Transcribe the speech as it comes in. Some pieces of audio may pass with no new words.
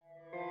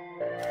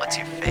What's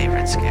your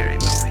favorite scary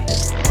movie?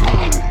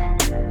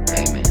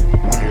 Hey man.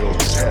 We'll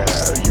tear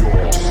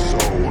your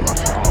soul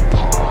apart.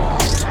 Well,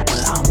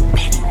 I'm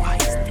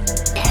Pennywise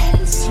the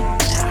dancing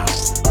now.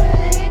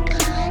 We're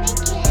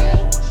gonna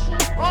get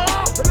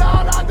Oh,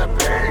 blood on the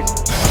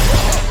beast!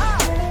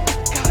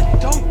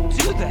 God, don't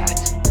do that.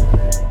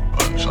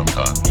 But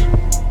sometimes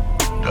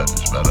death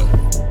is better.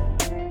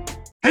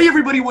 Hey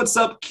everybody, what's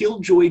up?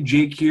 Killjoy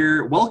Jake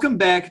here. Welcome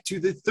back to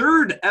the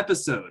third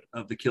episode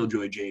of the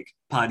Killjoy Jake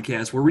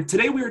podcast, where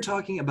today we are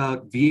talking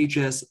about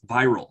VHS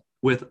Viral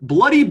with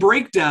Bloody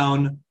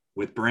Breakdown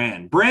with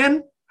Bran.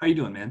 Bran, how you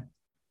doing, man?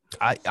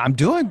 I'm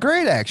doing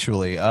great,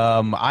 actually.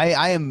 I'm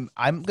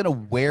gonna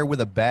wear with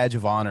a badge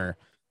of honor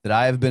that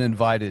I have been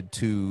invited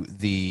to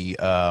the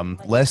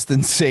less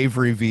than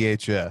savory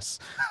VHS.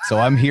 So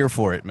I'm here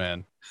for it,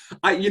 man.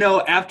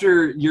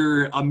 After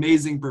your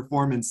amazing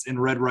performance in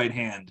Red Right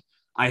Hand,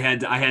 I had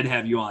to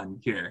have you on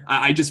here.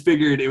 I just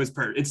figured it was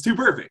perfect. It's too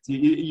perfect.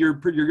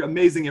 You're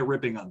amazing at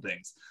ripping on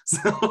things.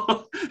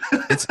 So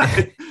It's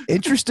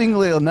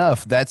interestingly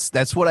enough,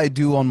 that's what I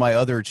do on my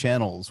other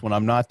channels when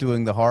I'm not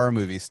doing the horror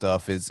movie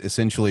stuff. Is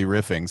essentially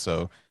riffing.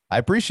 So I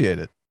appreciate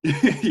it.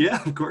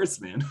 Yeah, of course,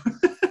 man.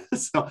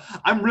 So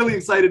I'm really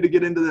excited to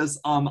get into this.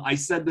 I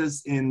said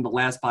this in the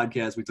last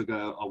podcast. We took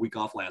a week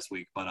off last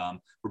week, but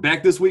we're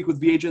back this week with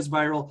VHS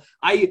Viral.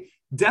 I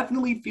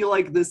definitely feel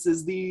like this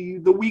is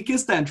the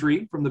weakest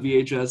entry from the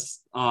VHS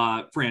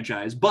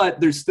franchise, but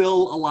there's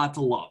still a lot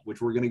to love, which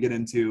we're going to get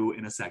into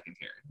in a second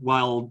here,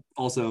 while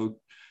also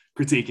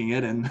critiquing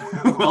it and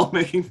while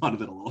making fun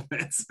of it a little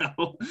bit.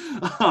 So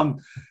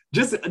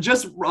just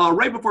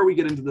right before we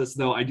get into this,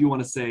 though, I do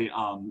want to say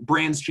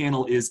Bran's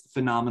channel is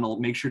phenomenal.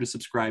 Make sure to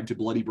subscribe to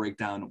Bloody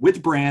Breakdown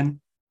with Bran.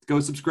 Go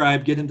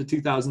subscribe, get him to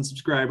 2,000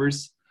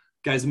 subscribers.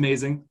 Guy's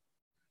amazing.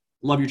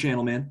 Love your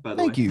channel, man, by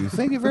the way.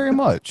 Thank you very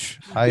much.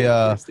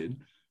 Thanks, dude.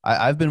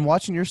 I've been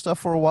watching your stuff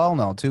for a while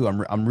now too.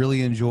 I'm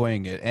really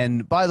enjoying it.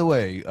 And by the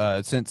way,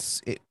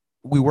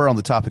 we were on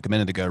the topic a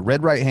minute ago,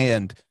 Red Right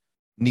Hand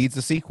needs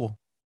a sequel.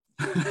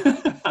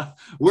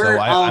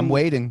 I'm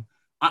waiting.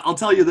 I'll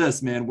tell you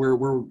this, man.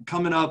 We're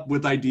coming up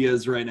with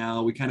ideas right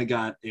now. We kind of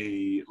got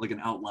an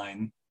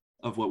outline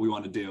of what we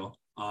want to do.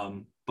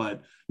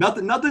 But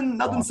nothing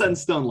set in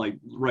stone like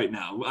right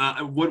now.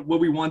 What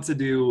we want to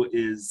do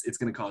is it's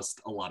going to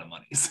cost a lot of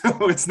money,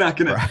 so it's not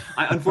going to.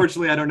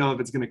 Unfortunately, I don't know if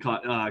it's going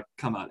to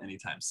come out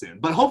anytime soon.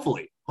 But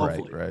hopefully,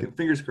 right.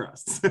 Fingers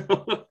crossed.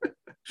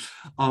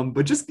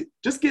 But just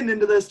getting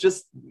into this,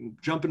 just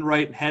jumping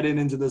right heading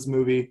into this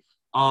movie.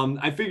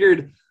 I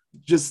figured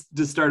just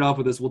to start off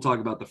with this, we'll talk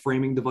about the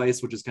framing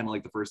device, which is kind of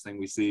like the first thing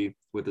we see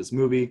with this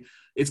movie.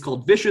 It's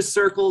called Vicious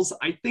Circles.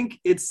 I think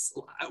it's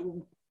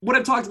what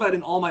I've talked about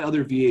in all my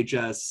other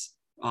VHS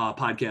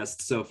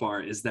podcasts so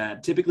far is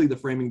that typically the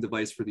framing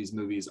device for these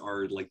movies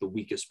are like the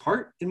weakest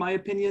part, in my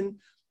opinion.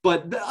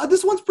 But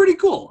this one's pretty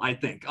cool, I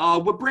think.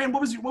 Bran,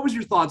 what was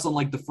your thoughts on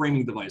like the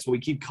framing device? What we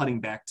keep cutting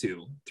back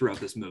to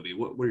throughout this movie?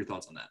 What are your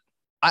thoughts on that?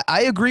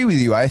 I agree with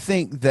you. I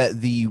think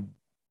that the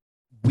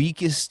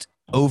weakest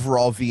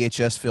overall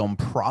VHS film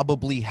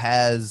probably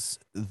has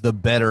the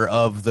better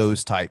of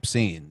those type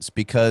scenes,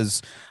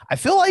 because I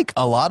feel like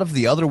a lot of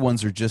the other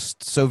ones are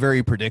just so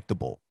very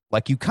predictable.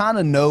 Like you kind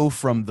of know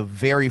from the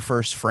very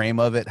first frame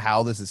of it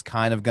how this is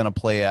kind of going to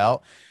play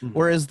out. Mm-hmm.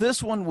 Whereas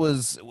this one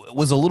was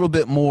a little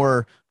bit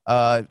more,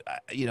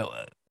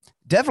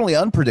 definitely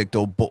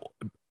unpredictable,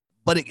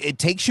 but it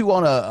takes you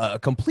on a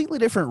completely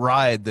different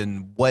ride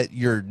than what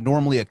you're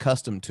normally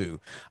accustomed to.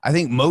 I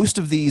think most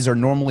of these are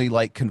normally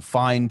like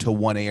confined to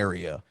one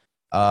area.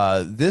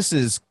 This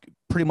is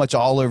pretty much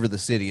all over the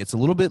city. It's a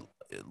little bit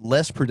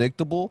less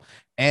predictable.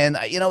 And,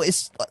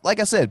 it's like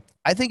I said,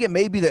 I think it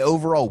may be the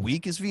overall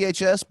weakest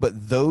VHS,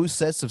 but those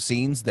sets of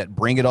scenes that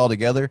bring it all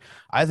together,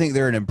 I think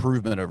they're an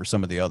improvement over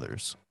some of the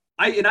others.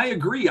 I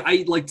agree.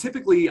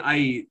 Typically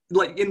I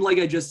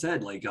just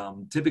said,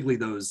 typically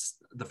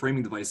the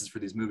framing devices for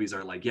these movies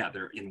are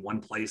they're in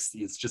one place.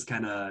 It's just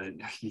kind of,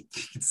 you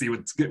can see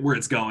where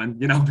it's going,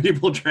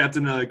 people trapped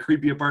in a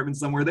creepy apartment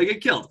somewhere, they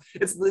get killed.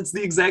 It's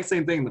the exact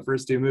same thing in the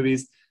first two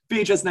movies.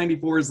 VHS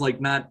 94 is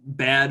not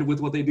bad with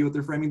what they do with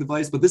their framing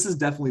device, but this is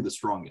definitely the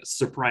strongest,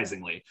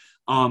 surprisingly.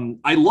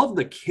 I love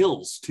the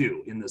kills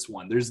too in this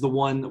one. There's the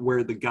one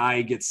where the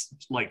guy gets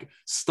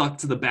stuck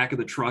to the back of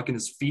the truck and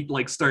his feet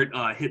start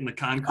hitting the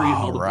concrete and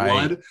all the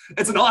blood.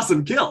 It's an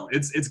awesome kill.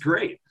 It's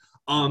great.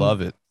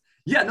 Love it.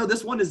 Yeah, no,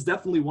 this one is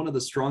definitely one of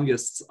the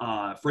strongest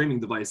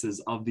framing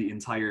devices of the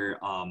entire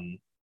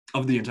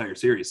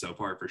series so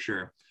far, for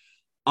sure.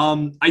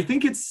 I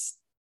think it's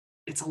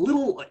a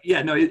little,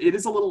 it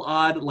is a little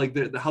odd,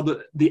 how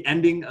the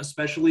ending,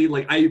 especially,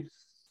 I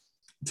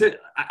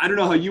don't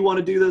know how you want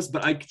to do this,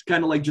 but I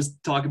kind of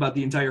just talk about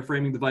the entire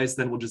framing device,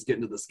 then we'll just get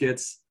into the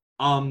skits.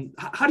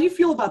 How do you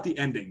feel about the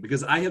ending?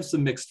 Because I have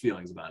some mixed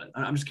feelings about it.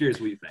 I'm just curious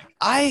what you think.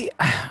 I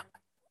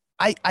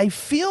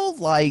feel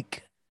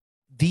like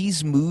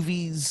these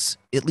movies,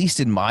 at least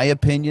in my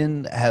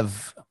opinion,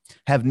 have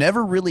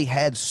never really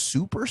had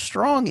super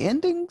strong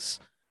endings.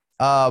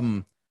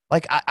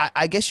 like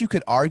I guess you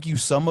could argue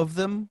some of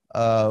them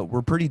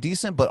were pretty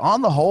decent, but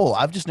on the whole,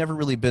 I've just never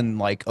really been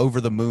like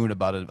over the moon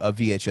about a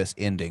VHS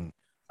ending.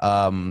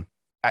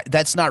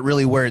 That's not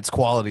really where its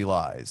quality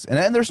lies,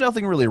 and there's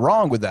nothing really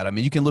wrong with that. I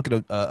mean, you can look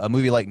at a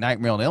movie like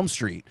Nightmare on Elm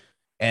Street,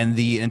 and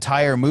the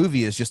entire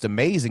movie is just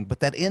amazing, but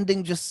that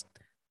ending just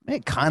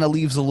it kind of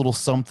leaves a little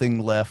something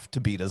left to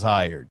be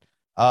desired.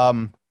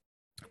 But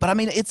I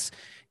mean,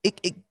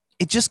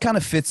 it just kind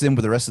of fits in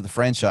with the rest of the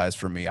franchise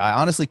for me.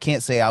 I honestly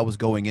can't say I was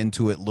going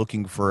into it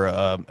looking for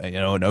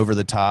an over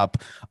the top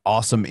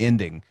awesome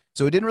ending.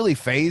 So it didn't really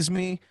phase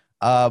me.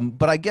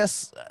 But I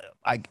guess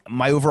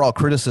my overall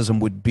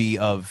criticism would be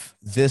of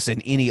this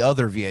and any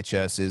other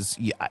VHS is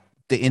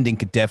the ending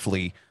could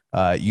definitely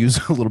use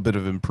a little bit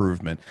of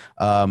improvement.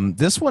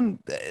 This one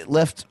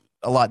left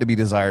a lot to be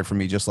desired for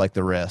me, just like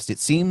the rest. It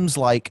seems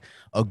like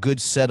a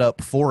good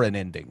setup for an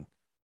ending,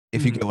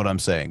 if you get what I'm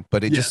saying.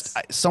 But it just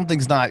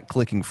something's not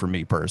clicking for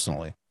me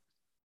personally.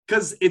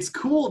 Because it's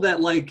cool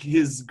that like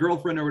his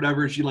girlfriend or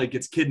whatever, she like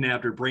gets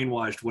kidnapped or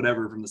brainwashed,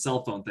 whatever, from the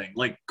cell phone thing.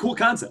 Like cool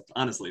concept,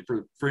 honestly,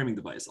 for framing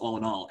device, all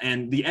in all.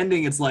 And the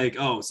ending, it's like,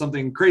 oh,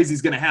 something crazy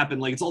is gonna happen.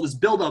 Like it's all this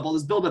buildup,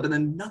 and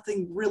then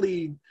nothing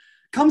really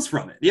comes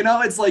from it. You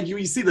know, it's like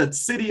you see the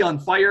city on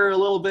fire a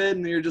little bit,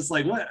 and you're just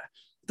like, what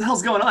the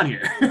hell's going on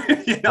here?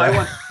 You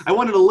know, I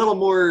wanted a little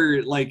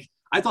more like.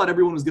 I thought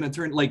everyone was going to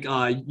turn like,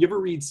 you ever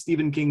read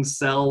Stephen King's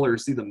Cell or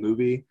see the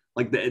movie?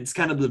 Like it's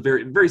kind of the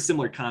very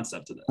similar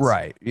concept to this.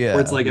 Right. Yeah.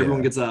 Where it's like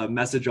everyone gets a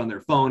message on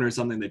their phone or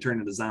something. They turn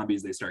into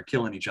zombies. They start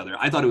killing each other.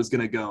 I thought it was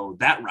going to go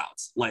that route.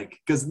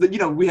 Like, because,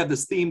 we have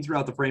this theme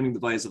throughout the framing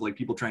device of like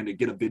people trying to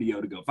get a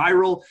video to go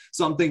viral.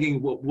 So I'm thinking,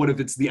 what if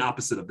it's the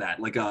opposite of that?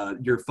 Like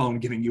your phone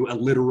giving you a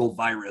literal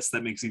virus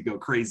that makes you go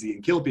crazy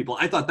and kill people.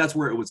 I thought that's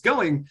where it was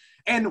going.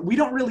 And we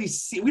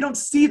don't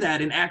see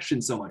that in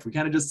action so much. We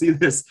kind of just see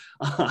this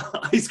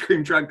ice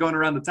cream truck going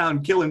around the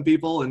town killing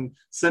people and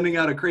sending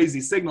out a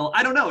crazy signal.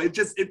 I don't know.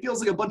 It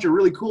feels like a bunch of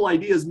really cool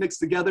ideas mixed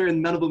together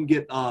and none of them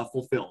get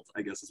fulfilled,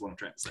 I guess is what I'm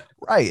trying to say.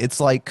 Right. It's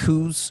like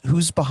who's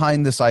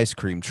behind this ice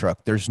cream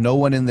truck? There's no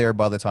one in there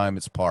by the time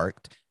it's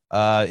parked.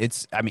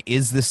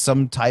 Is this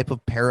some type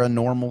of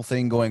paranormal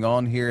thing going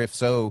on here? If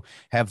so,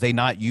 have they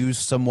not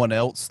used someone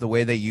else the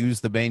way they use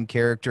the main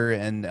character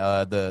and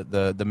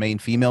the main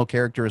female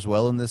character as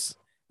well in this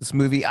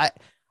movie? I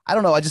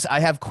don't know. I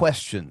have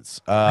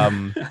questions.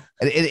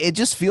 It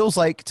just feels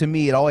like to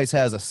me it always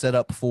has a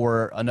setup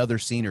for another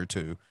scene or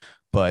two,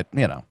 but I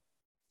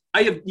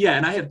feel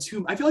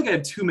like I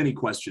have too many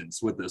questions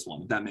with this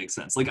one, if that makes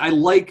sense. Like I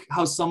like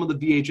how some of the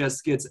VHS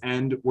skits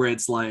end where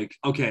it's like,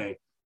 okay,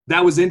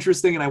 that was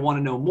interesting and I want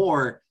to know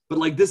more, but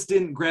like this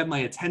didn't grab my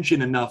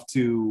attention enough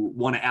to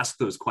want to ask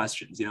those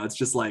questions. It's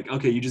just like,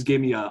 okay, you just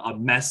gave me a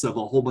mess of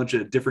a whole bunch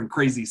of different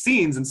crazy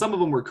scenes and some of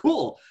them were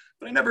cool,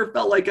 but I never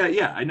felt like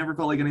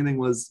anything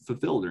was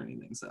fulfilled or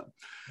anything. So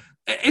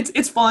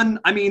it's fun.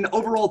 I mean,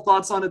 overall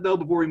thoughts on it though,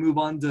 before we move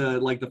on to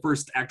like the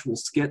first actual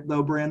skit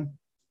though, Bran?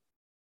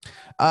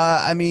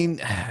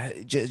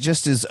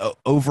 Just as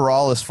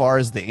overall as far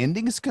as the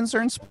ending is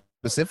concerned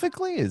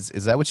specifically, is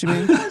that what you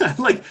mean?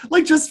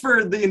 like just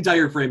for the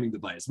entire framing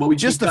device. Well, we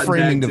just the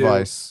framing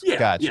device. Yeah,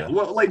 gotcha. Yeah.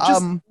 Well, like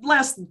just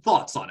last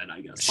thoughts on it,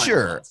 I guess.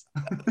 Sure.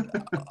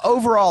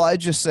 Overall, I'd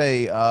just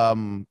say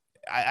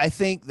I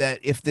think that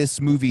if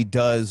this movie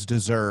does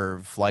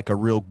deserve like a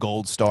real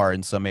gold star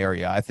in some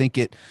area, I think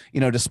it,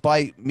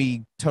 despite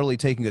me totally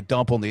taking a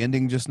dump on the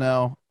ending just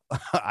now,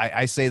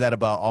 I say that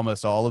about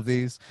almost all of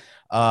these.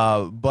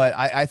 But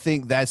I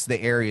think that's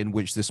the area in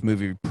which this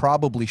movie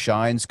probably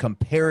shines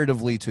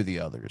comparatively to the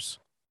others.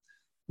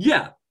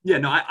 Yeah.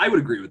 No, I would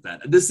agree with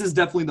that. This is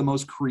definitely the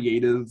most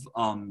creative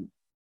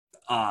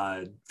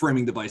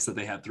framing device that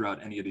they have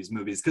throughout any of these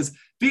movies. Because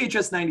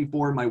VHS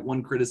 94, my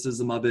one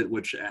criticism of it,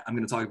 which I'm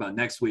going to talk about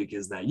next week,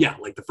 is that,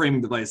 like the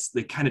framing device,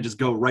 they kind of just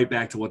go right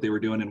back to what they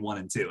were doing in 1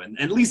 and 2. And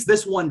at least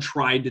this one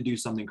tried to do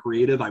something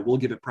creative. I will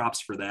give it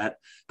props for that.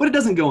 But it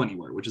doesn't go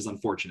anywhere, which is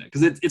unfortunate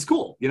because it's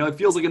cool. It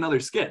feels like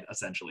another skit,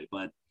 essentially.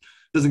 But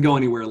it doesn't go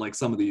anywhere like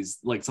some of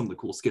the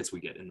cool skits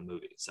we get in the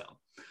movie. So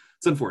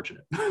it's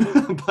unfortunate.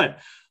 But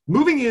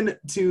moving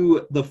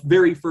into the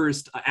very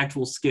first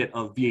actual skit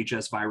of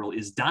VHS Viral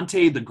is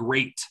Dante the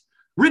Great.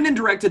 Written and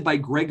directed by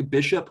Greg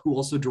Bishop, who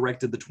also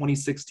directed the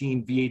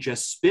 2016 VHS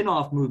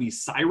spin-off movie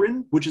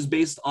Siren, which is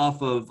based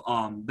off of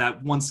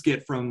that one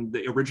skit from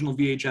the original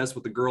VHS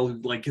with the girl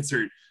who like gets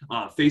her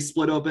face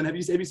split open. Have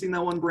you seen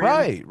that one,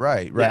 Brandon?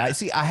 Right. Yeah.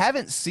 I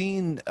haven't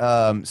seen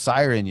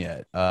Siren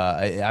yet.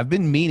 I've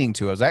been meaning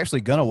to. I was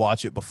actually gonna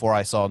watch it before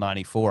I saw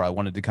 94. I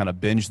wanted to kind of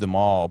binge them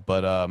all,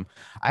 but I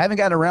haven't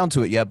gotten around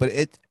to it yet.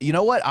 But you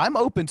know what? I'm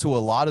open to a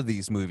lot of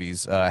these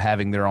movies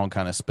having their own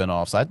kind of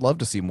spin-offs. I'd love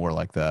to see more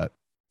like that.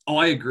 Oh,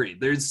 I agree.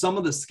 There's some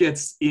of the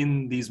skits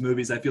in these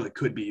movies I feel like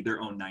could be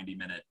their own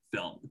 90-minute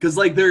film because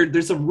like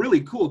there's some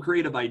really cool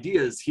creative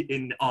ideas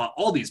in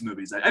all these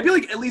movies. I feel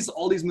like at least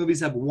all these movies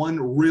have one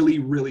really,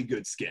 really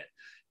good skit.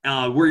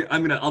 I'll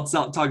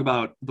talk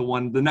about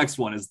the next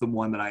one is the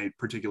one that I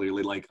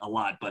particularly like a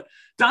lot. But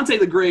Dante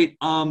the Great,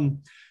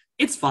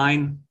 it's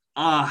fine.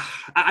 I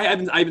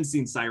haven't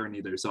seen Siren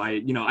either, so I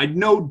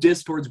know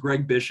diss towards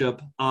Greg Bishop.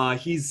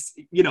 He's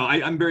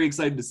I'm very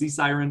excited to see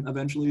Siren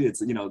eventually.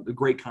 It's a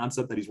great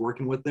concept that he's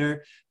working with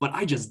there, but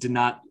I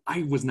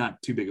was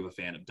not too big of a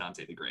fan of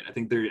Dante the Great. I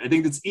think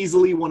it's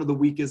easily one of the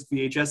weakest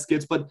VHS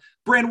skits. But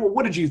Brandon,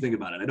 what did you think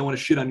about it? I don't want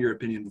to shit on your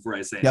opinion before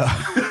I say it. No,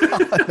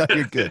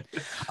 you're good.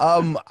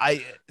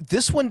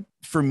 This one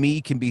for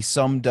me can be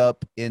summed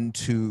up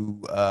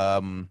into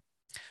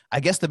I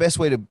guess the best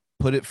way to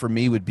put it for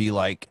me would be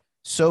like,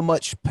 so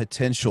much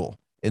potential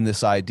in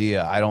this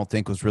idea I don't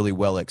think was really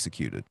well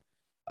executed.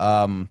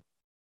 You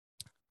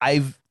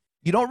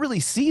don't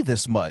really see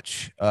this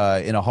much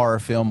in a horror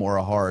film or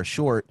a horror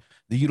short,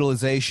 the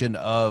utilization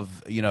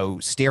of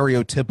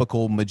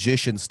stereotypical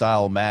magician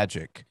style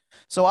magic.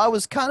 So I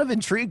was kind of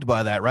intrigued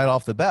by that right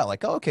off the bat,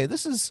 like, oh, okay,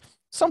 this is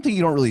something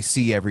you don't really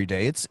see every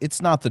day.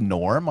 It's not the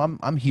norm.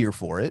 I'm here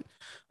for it.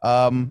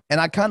 And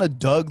I kind of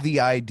dug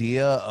the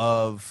idea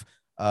of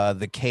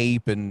the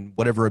cape and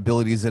whatever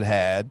abilities it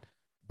had.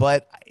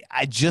 But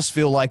I just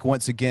feel like,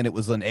 once again, it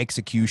was an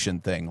execution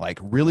thing. Like,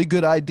 really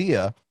good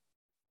idea.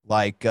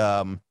 Like,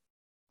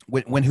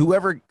 when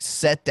whoever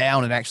sat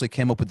down and actually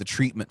came up with the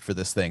treatment for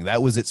this thing,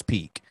 that was its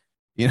peak.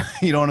 You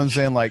know what I'm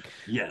saying? Like,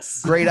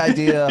 yes, great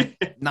idea,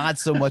 not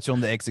so much on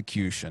the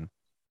execution.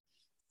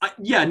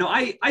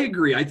 I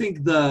agree. I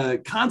think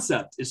the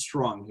concept is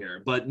strong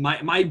here, but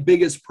my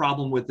biggest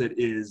problem with it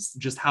is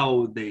just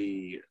how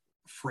they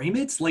frame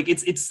it. Like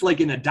it's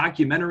like in a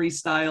documentary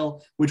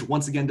style, which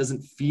once again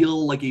doesn't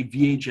feel like a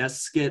VHS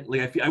skit.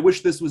 Like I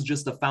wish this was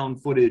just a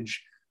found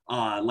footage,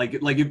 like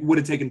it would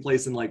have taken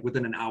place in like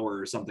within an hour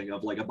or something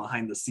of like a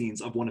behind the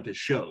scenes of one of his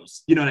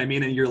shows. You know what I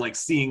mean? And you're like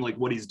seeing like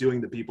what he's doing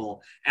to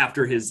people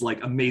after his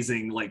like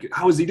amazing, like,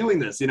 how is he doing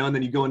this? And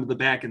then you go into the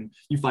back and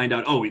you find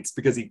out, oh, it's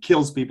because he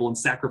kills people and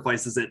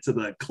sacrifices it to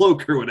the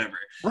cloak or whatever.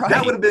 Right.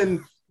 That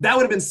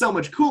would have been so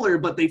much cooler,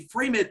 but they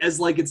frame it as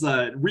like it's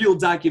a real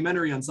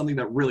documentary on something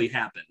that really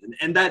happened.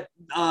 And that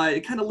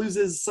it kind of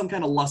loses some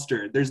kind of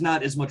luster. There's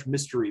not as much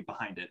mystery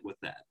behind it with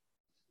that,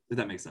 if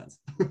that makes sense.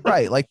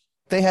 Right. Like,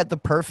 they had the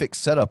perfect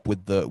setup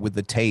with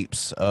the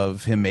tapes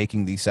of him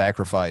making these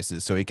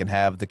sacrifices so he can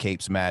have the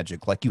cape's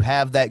magic. Like, you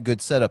have that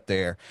good setup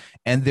there,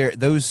 and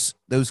those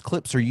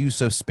clips are used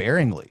so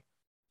sparingly.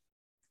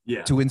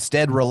 Yeah. To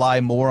instead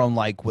rely more on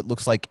like what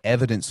looks like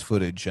evidence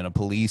footage and a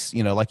police,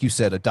 like you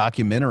said, a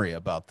documentary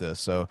about this.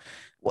 So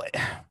what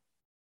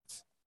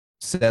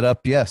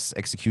setup, yes.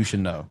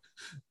 Execution, no.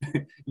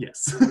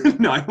 Yes.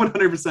 No, I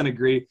 100%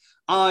 agree.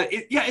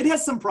 It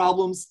has some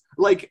problems.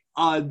 Like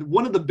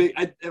one of the big,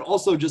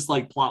 also just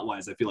like plot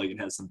wise, I feel like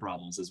it has some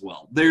problems as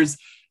well. There's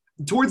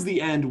towards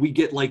the end, we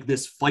get like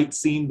this fight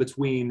scene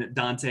between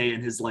Dante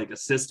and his like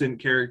assistant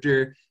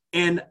character.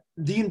 And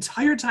the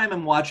entire time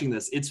I'm watching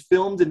this, it's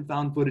filmed in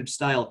found footage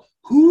style.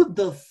 Who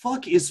the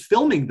fuck is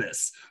filming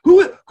this?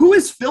 Who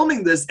is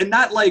filming this and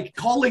not like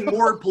calling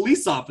more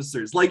police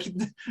officers? Like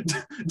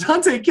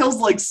Dante kills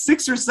like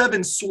 6 or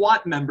 7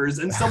 SWAT members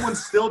and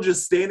someone's still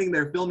just standing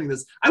there filming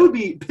this. I would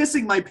be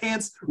pissing my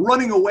pants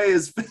running away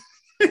as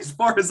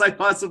far as I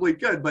possibly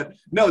could. But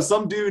no,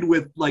 some dude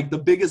with like the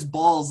biggest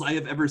balls I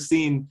have ever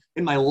seen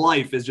in my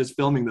life is just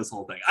filming this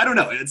whole thing. I don't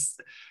know.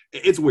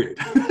 It's weird.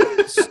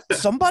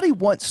 Somebody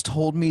once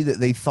told me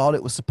that they thought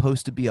it was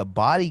supposed to be a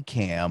body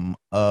cam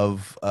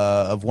of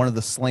one of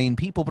the slain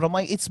people, but I'm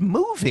like, it's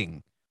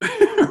moving.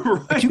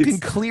 Right. Like, you can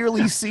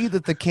clearly see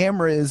that the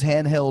camera is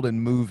handheld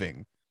and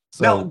moving.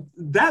 So now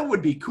that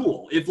would be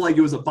cool if like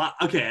it was a bot.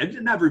 Okay, I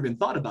never even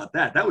thought about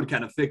that. That would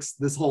kind of fix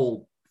this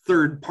whole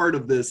third part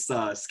of this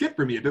skit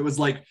for me. If it was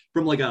like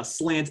from like a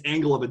slant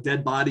angle of a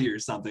dead body or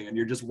something and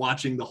you're just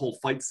watching the whole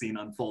fight scene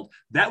unfold,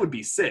 that would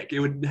be sick. It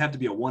would have to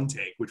be a one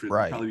take, which would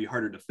probably be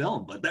harder to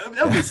film, but that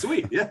would be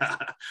sweet. Yeah.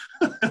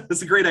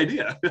 That's a great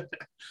idea.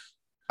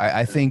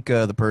 I think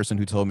the person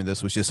who told me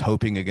this was just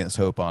hoping against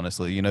hope,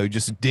 honestly,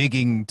 just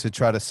digging to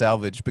try to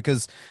salvage,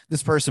 because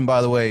this person,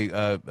 by the way,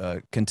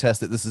 contests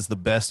that this is the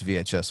best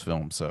VHS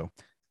film. So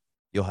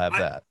you'll have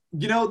that.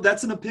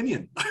 That's an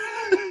opinion.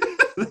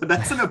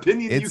 That's an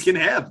opinion you can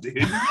have,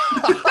 dude.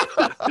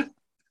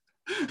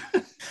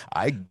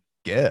 I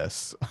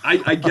guess.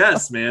 I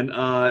guess, man.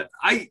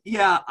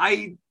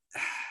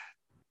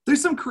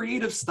 There's some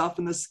creative stuff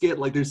in this skit.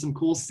 Like, there's some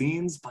cool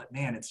scenes, but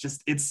man,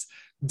 it's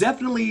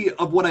definitely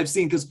of what I've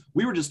seen, because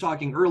we were just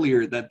talking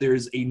earlier that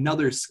there's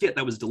another skit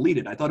that was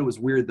deleted. I thought it was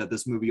weird that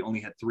this movie only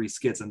had 3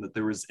 skits and that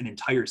there was an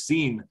entire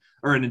scene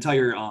or an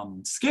entire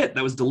skit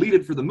that was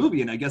deleted for the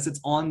movie, and I guess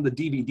it's on the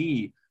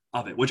DVD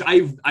of it, which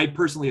I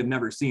personally have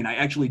never seen. I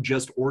actually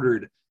just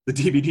ordered the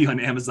DVD on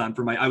Amazon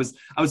for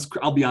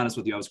I'll be honest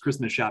with you, I was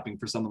Christmas shopping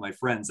for some of my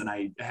friends, and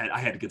I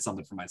had to get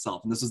something for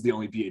myself, and this is the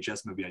only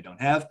VHS movie I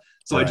don't have,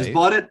 so right. I just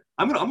bought it.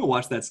 I'm gonna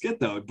watch that skit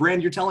though.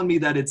 Brand, you're telling me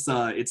that it's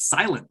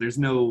silent. There's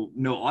no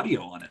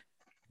audio on it.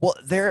 Well,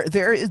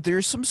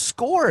 there's some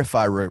score, if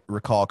I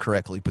recall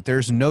correctly, but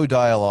there's no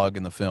dialogue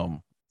in the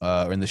film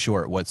or in the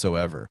short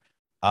whatsoever.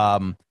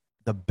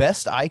 The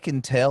best I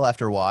can tell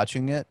after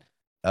watching it,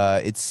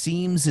 it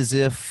seems as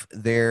if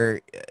there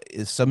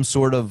is some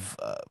sort of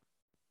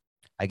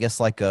I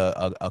guess like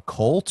a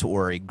cult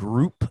or a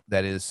group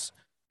that is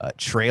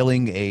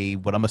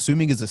trailing what I'm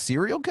assuming is a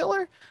serial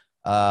killer.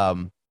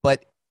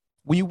 But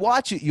when you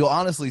watch it, you'll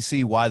honestly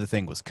see why the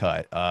thing was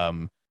cut.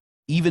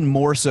 Even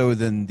more so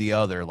than the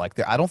other. Like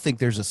I don't think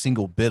there's a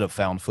single bit of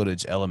found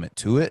footage element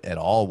to it at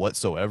all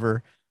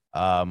whatsoever.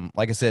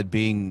 Like I said,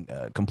 being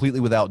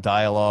completely without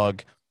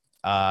dialogue,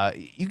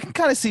 you can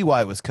kind of see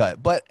why it was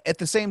cut. But at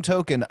the same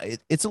token,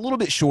 it's a little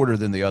bit shorter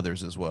than the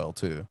others as well,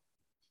 too.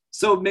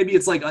 So maybe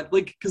it's like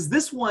because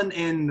this one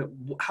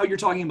and how you're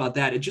talking about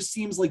that, it just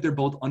seems like they're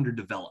both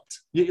underdeveloped.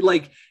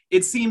 Like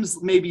it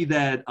seems maybe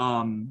that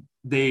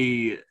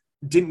they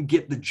didn't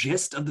get the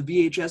gist of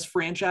the VHS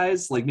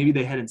franchise. Like maybe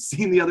they hadn't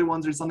seen the other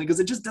ones or something, because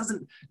it just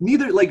doesn't,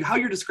 neither like how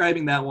you're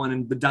describing that one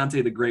and the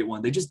Dante the Great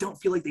one, they just don't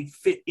feel like they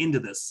fit into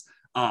this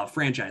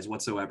franchise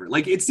whatsoever.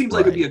 Like it seems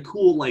like it'd be a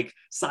cool like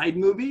side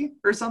movie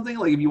or something,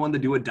 like if you wanted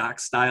to do a doc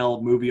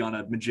style movie on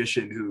a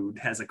magician who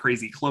has a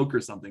crazy cloak or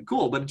something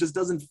cool, but it just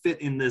doesn't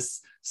fit in this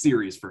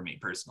series for me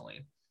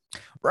personally.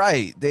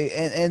 Right.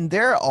 And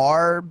there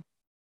are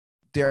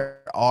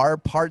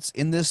parts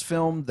in this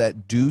film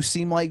that do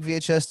seem like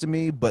VHS to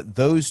me, but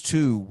those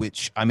two,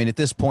 which I mean, at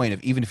this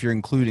point, even if you're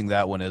including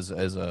that one as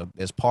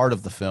part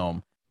of the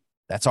film,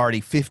 that's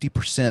already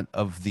 50%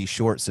 of the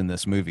shorts in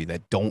this movie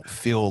that don't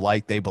feel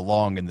like they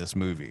belong in this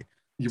movie.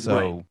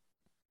 So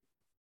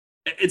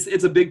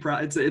it's a big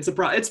problem. It's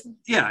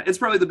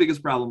probably the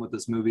biggest problem with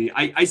this movie.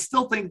 I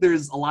still think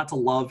there's a lot to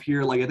love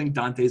here. Like I think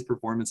Dante's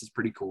performance is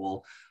pretty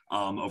cool.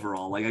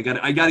 Overall, like I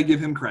got to give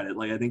him credit.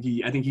 Like I think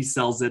he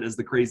sells it as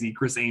the crazy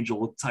Chris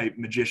Angel type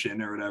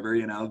magician or whatever,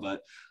 you know.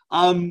 But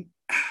I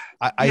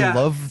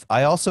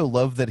also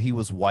love that he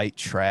was white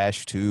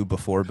trash too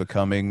before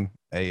becoming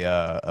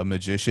a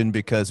magician,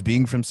 because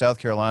being from South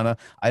Carolina,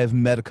 I have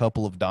met a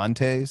couple of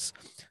Dantes.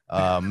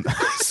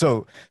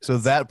 So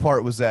that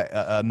part was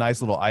a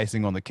nice little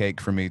icing on the cake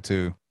for me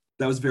too.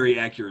 That was very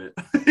accurate,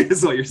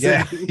 is what you're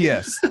saying. Yeah,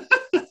 yes.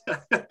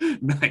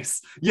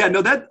 Nice. Yeah,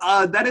 no,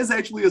 that is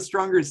actually a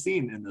stronger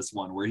scene in this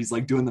one where he's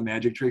like doing the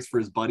magic tricks for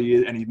his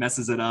buddy and he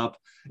messes it up.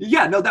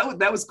 Yeah, no,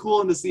 that was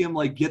cool, and to see him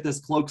like get this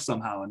cloak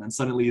somehow, and then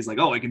suddenly he's like,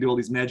 oh, I can do all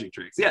these magic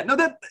tricks. Yeah, no,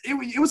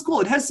 it was cool.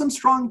 It has some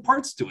strong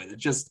parts to it. It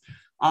just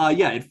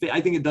I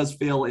think it does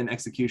fail in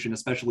execution,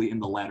 especially in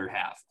the latter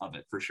half of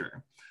it for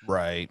sure.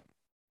 Right.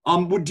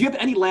 Do you have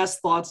any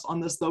last thoughts on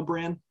this though,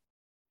 Bran?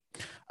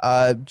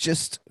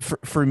 Just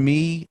for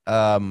me,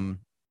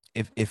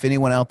 if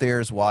anyone out there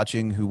is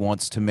watching who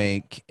wants to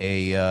make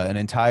an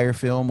entire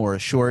film or a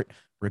short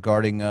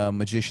regarding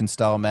magician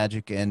style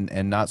magic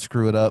and not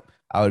screw it up,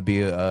 I would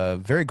be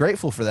very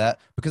grateful for that,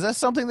 because that's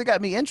something that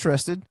got me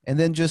interested and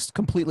then just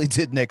completely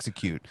didn't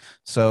execute.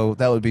 So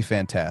that would be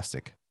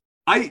fantastic.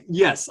 I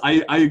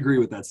agree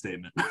with that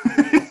statement.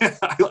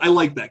 I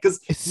like that, because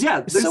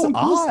there's so some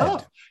cool odd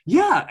stuff.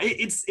 Yeah,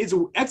 it's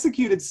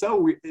executed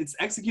so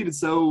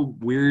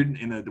weird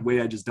in a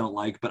way I just don't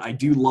like, but I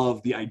do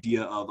love the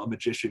idea of a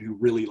magician who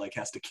really like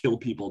has to kill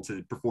people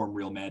to perform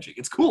real magic.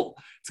 It's cool.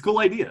 It's a cool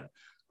idea.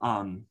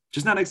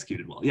 Just not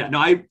executed well. Yeah, no,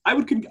 I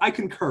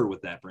concur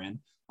with that, Bran.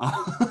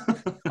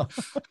 But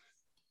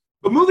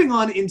moving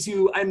on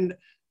into, and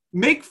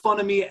make fun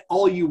of me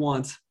all you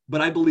want,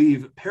 but I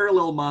believe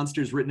Parallel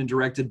Monsters, written and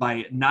directed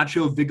by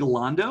Nacho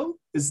Vigalondo,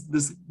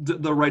 is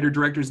the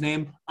writer-director's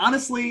name.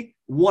 Honestly,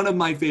 one of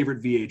my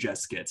favorite VHS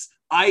skits.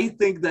 I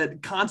think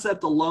that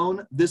concept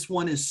alone, this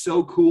one is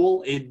so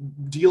cool.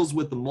 It deals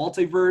with the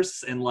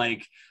multiverse and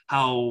like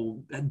how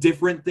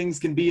different things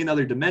can be in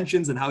other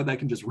dimensions and how that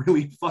can just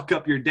really fuck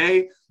up your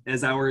day,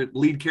 as our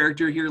lead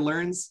character here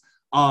learns.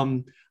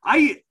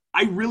 I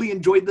really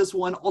enjoyed this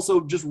one.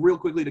 Also, just real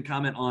quickly to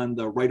comment on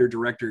the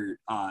writer-director,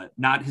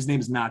 his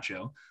name is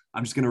Nacho.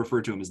 I'm just going to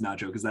refer to him as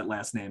Nacho because that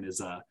last name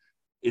is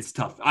it's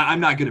tough. I'm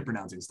not good at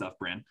pronouncing stuff,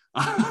 Bran.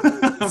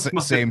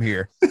 Same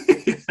here.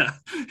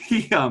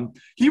 Yeah.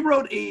 He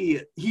wrote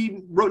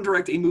and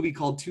directed a movie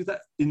called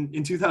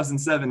in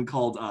 2007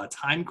 called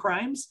Time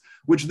Crimes,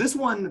 which this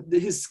one,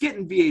 his skit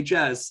in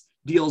VHS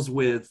deals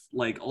with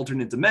like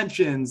alternate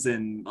dimensions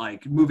and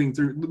like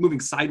moving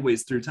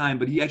sideways through time,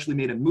 but he actually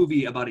made a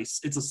movie about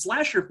it's a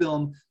slasher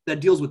film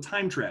that deals with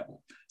time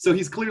travel. So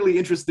he's clearly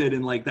interested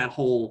in like that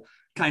whole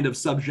kind of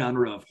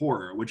subgenre of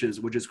horror, which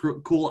is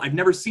cool. I've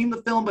never seen the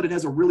film, but it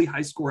has a really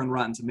high score on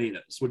Rotten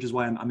Tomatoes, which is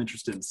why I'm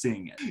interested in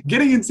seeing it.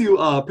 Getting into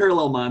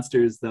Parallel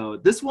Monsters, though,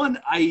 this one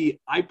I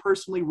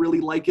personally really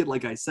like it.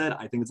 Like I said,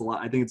 I think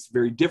it's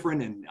very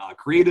different and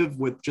creative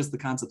with just the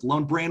concept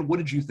alone. Bran, what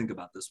did you think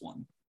about this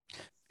one?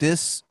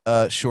 This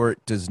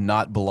short does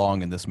not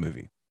belong in this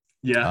movie.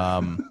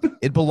 Yeah.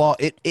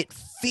 It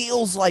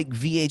feels like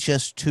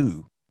VHS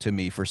 2 to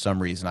me for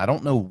some reason. I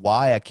don't know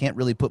why. I can't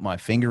really put my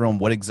finger on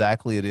what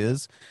exactly it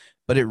is,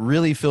 but it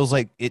really feels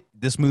like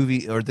this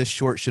movie or this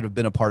short should have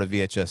been a part of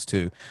VHS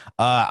 2.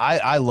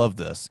 I love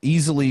this.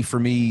 Easily for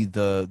me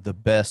the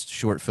best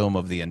short film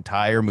of the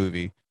entire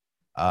movie.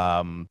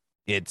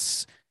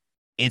 It's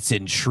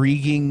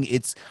intriguing.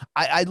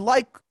 I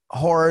like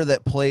horror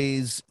that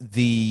plays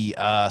the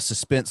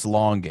suspense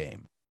long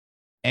game,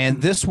 and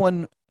this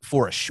one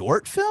for a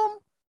short film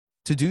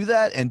to do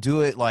that and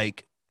do it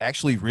like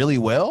actually really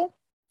well,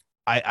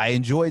 I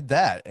enjoyed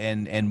that.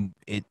 And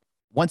it,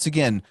 once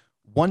again,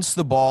 once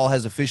the ball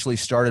has officially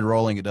started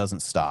rolling, it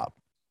doesn't stop.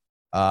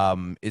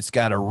 It's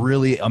got a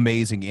really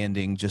amazing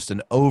ending, just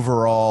an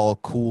overall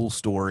cool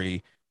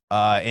story,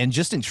 and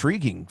just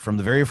intriguing from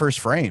the very first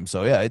frame.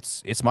 So yeah,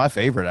 it's my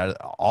favorite out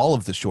of all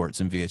of the shorts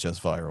in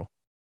VHS Viral.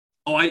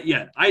 Oh,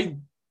 I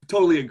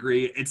totally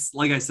agree. It's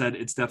like I said,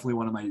 it's definitely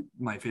one of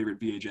my favorite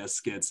VHS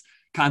skits.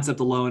 Concept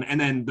alone, and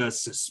then the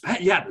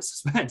suspense. Yeah, the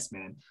suspense,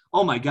 man.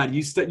 Oh my god,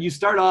 you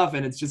start off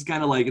and it's just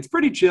kind of like it's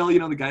pretty chill. You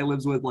know, the guy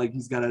lives with like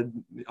he's got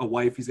a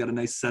wife, he's got a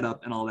nice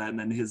setup and all that, and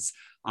then his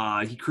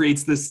he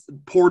creates this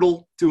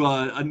portal to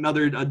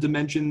another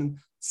dimension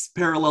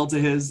parallel to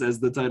his,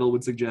 as the title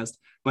would suggest.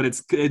 But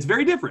it's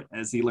very different,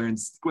 as he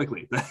learns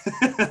quickly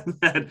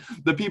that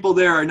the people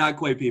there are not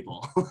quite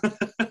people.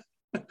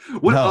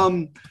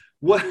 What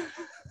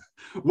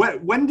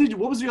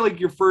was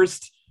your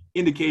first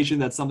indication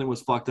that something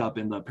was fucked up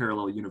in the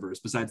parallel universe,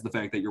 besides the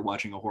fact that you're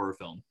watching a horror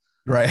film?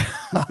 Right.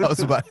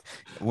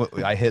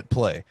 I hit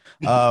play.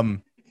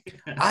 I'm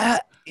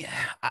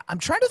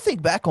trying to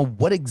think back on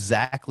what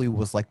exactly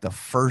was like the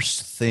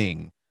first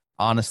thing,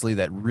 honestly,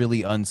 that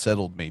really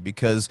unsettled me,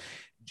 because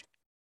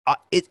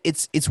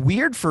it's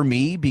weird for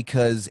me,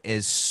 because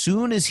as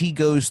soon as he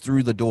goes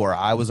through the door,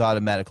 I was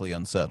automatically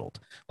unsettled.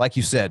 Like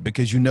you said,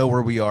 because you know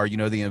where we are, you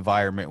know the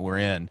environment we're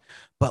in.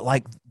 But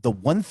like the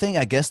one thing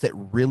I guess that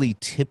really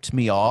tipped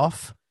me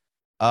off,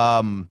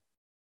 one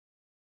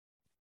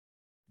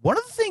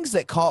of the things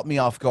that caught me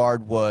off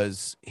guard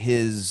was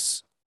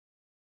his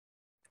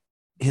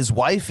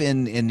wife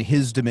in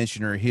his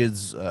dimension, or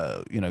his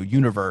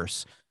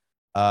universe,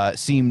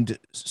 seemed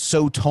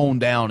so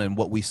toned down in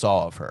what we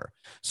saw of her.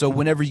 So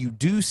whenever you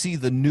do see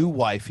the new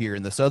wife here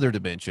in this other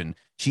dimension,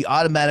 she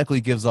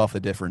automatically gives off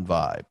a different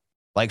vibe.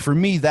 Like for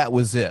me, that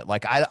was it.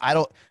 Like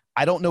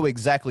I don't know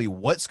exactly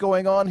what's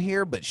going on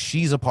here, but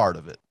she's a part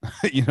of it.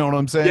 You know what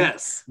I'm saying?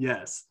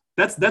 Yes.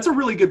 That's a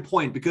really good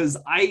point, because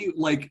I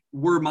like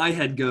where my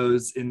head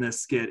goes in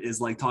this skit is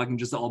like talking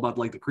just all about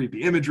like the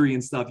creepy imagery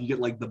and stuff. You get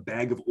like the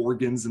bag of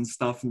organs and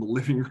stuff in the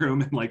living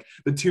room, and like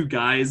the two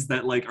guys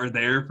that like are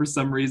there for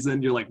some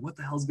reason. You're like, what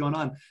the hell's going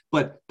on?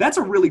 But that's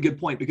a really good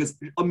point, because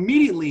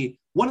immediately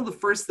one of the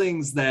first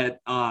things that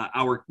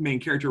our main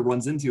character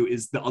runs into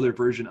is the other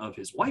version of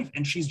his wife,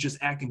 and she's just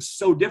acting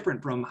so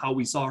different from how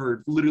we saw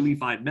her literally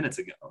 5 minutes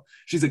ago.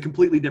 She's a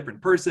completely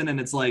different person, and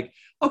it's like,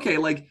 okay,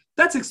 like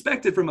that's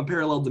expected from a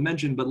parallel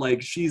dimension, but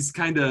like she's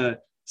kind of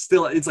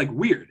still, it's like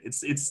weird.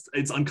 It's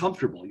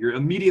uncomfortable. You're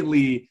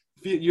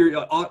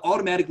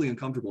automatically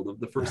uncomfortable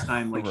the first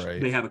time like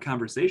Right. they have a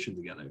conversation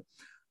together.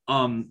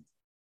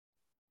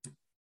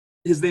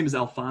 His name is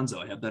Alfonso.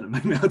 I have that in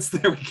my notes.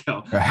 There we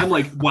go. I'm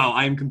like, wow,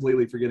 I am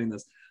completely forgetting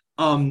this.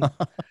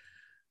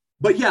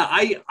 But yeah,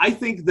 I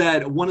think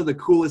that one of the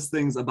coolest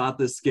things about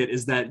this skit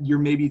is that you're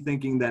maybe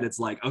thinking that it's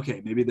like,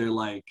 okay, maybe they're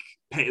like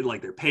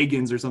they're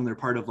pagans or something. They're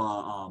part of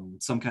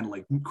some kind of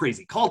like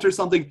crazy cult or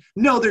something.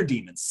 No, they're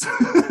demons.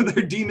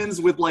 They're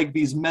demons with like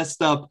these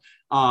messed up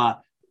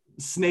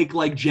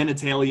snake-like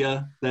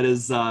genitalia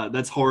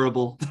that's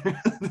horrible.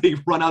 They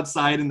run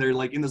outside and they're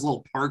like in this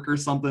little park or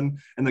something,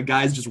 and the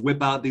guys just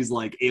whip out these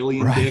like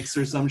alien dicks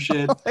or some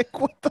shit. Like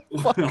what the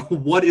fuck?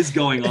 What is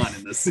going on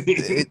in this scene?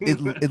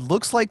 It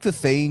looks like the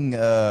thing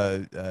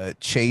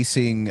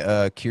chasing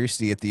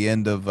Kirsty at the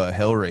end of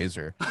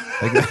Hellraiser.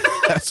 Like,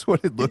 that's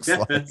what it looks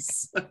like.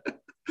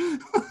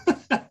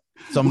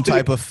 Some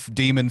type of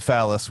demon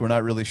phallus. We're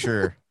not really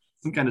sure.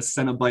 Some kind of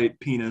Cenobite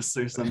penis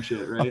or some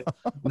shit, right?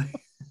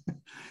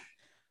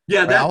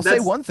 Yeah, I'll say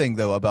one thing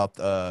though about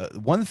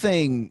one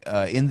thing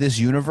in this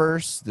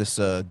universe, this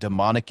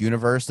demonic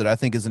universe, that I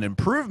think is an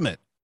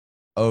improvement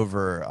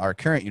over our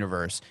current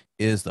universe,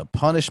 is the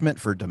punishment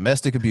for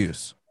domestic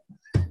abuse.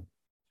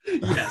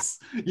 Yes.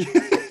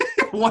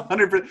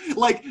 100%.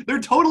 Like they're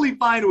totally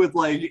fine with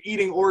like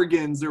eating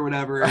organs or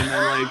whatever, and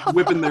then like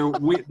whipping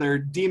their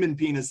demon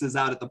penises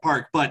out at the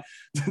park, but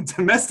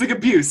domestic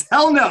abuse,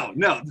 hell no.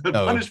 The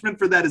punishment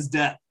for that is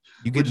death.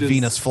 You get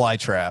Venus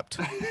flytrapped.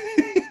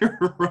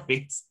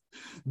 Right.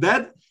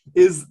 That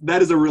is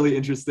a really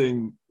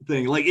interesting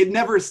thing. Like it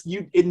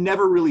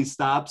never really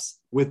stops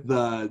with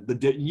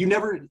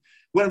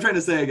what I'm trying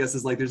to say, I guess,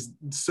 is like there's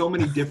so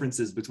many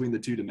differences between the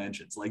two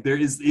dimensions. Like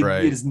it is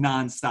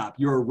nonstop.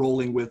 You're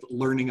rolling with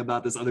learning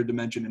about this other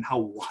dimension and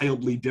how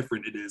wildly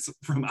different it is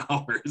from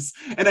ours.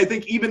 And I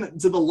think even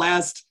to the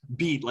last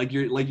beat, like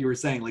you were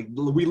saying, like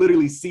we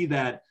literally see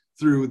that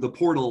through the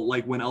portal,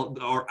 like when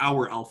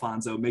our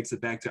Alfonso makes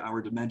it back to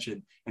our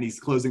dimension and he's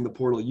closing the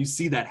portal, you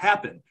see that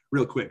happen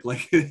real quick.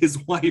 Like his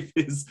wife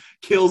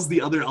kills the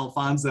other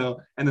Alfonso,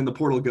 and then the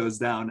portal goes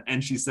down,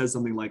 and she says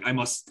something like, "I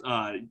must,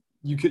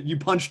 you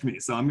punched me,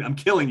 so I'm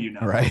killing you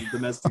now." Right.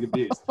 Domestic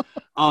abuse.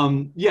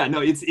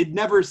 It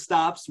never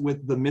stops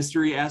with the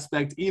mystery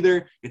aspect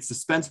either. It's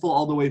suspenseful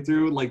all the way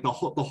through. Like the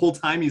whole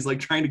time he's like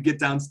trying to get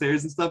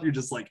downstairs and stuff, you're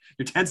just like,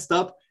 you're tensed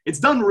up. It's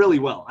done really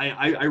well.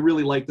 I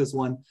really like this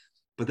one.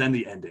 but then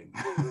the ending.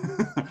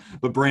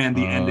 But Bran,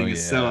 the Oh, ending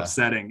is so yeah.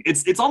 upsetting.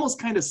 It's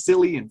almost kind of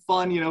silly and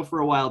fun, for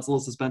a while. It's a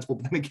little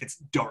suspenseful, but then it gets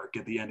dark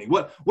at the ending.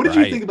 What did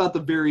you Right. think about the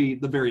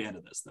very end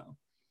of this though?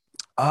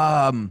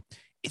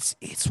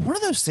 It's one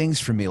of those things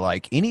for me.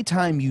 Like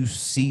anytime you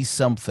see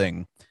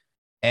something,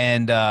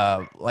 and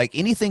like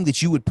anything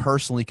that you would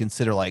personally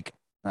consider like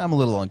I'm a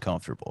little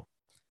uncomfortable,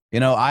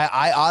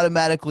 I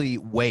automatically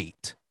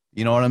wait.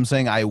 You know what I'm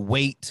saying? I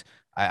wait.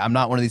 I'm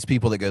not one of these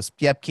people that goes,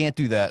 "Yep, can't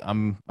do that.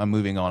 I'm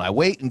moving on." I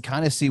wait and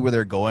kind of see where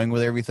they're going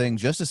with everything,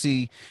 just to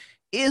see,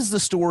 is the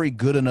story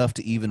good enough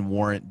to even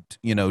warrant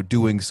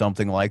doing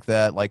something like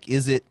that? Like,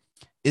 is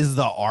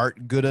the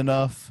art good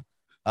enough?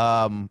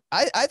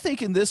 I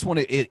think in this one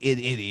it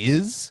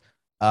is.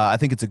 I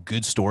think it's a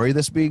good story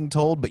that's being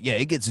told, but yeah,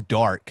 it gets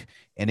dark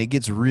and it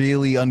gets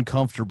really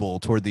uncomfortable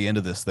toward the end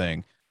of this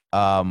thing.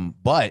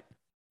 But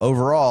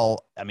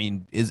overall, I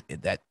mean, is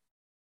that,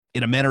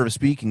 in a manner of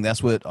speaking,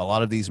 that's what a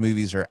lot of these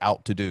movies are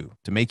out to do,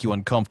 to make you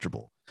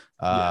uncomfortable.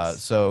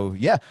 Yes. So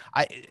yeah,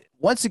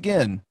 once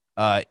again,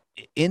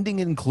 ending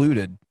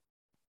included,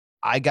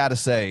 I gotta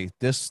say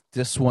this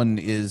one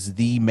is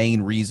the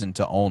main reason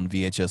to own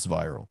VHS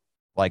Viral.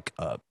 Like,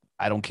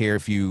 I don't care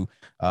if you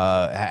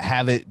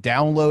have it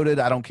downloaded.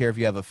 I don't care if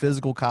you have a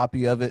physical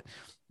copy of it.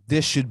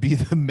 This should be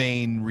the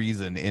main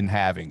reason in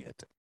having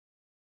it.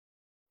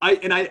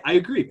 I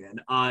agree, man.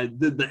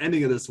 The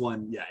ending of this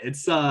one, yeah,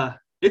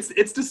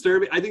 it's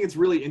disturbing. I think it's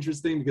really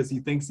interesting because he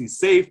thinks he's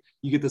safe.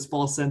 You get this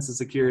false sense of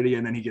security,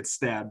 and then he gets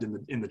stabbed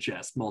in the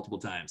chest multiple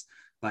times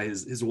by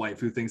his wife,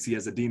 who thinks he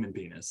has a demon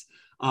penis.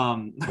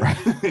 I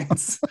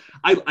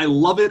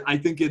love it. I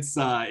think it's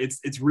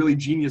really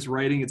genius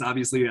writing. It's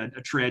obviously a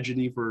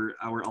tragedy for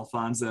our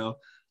Alfonso.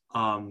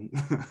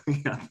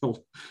 Yeah,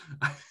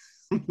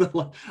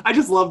 I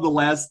just love the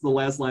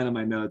last line of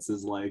my notes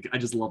is like, I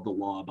just love the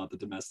law about the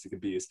domestic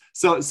abuse.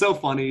 So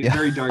funny, Yeah.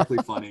 very darkly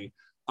funny.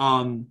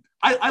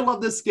 I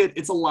love this skit.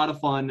 It's a lot of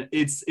fun.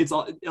 It's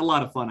a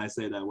lot of fun. I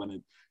say that when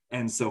it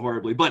ends so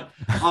horribly. But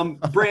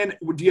Bran,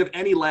 do you have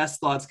any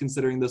last thoughts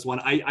considering this one?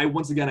 I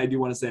once again, I do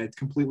want to say I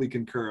completely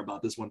concur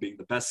about this one being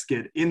the best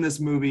skit in this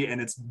movie, and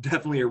it's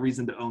definitely a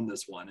reason to own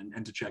this one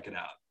and to check it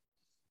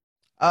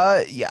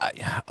out.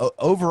 Yeah.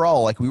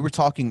 Overall, like we were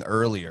talking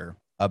earlier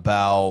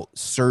about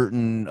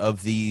certain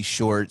of these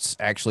shorts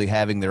actually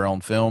having their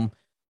own film,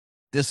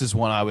 this is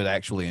one I would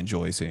actually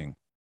enjoy seeing.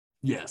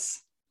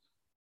 Yes.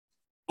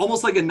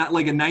 Almost like a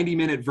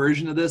 90-minute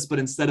version of this, but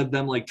instead of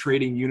them like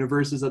trading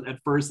universes at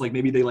first, like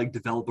maybe they like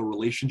develop a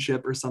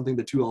relationship or something.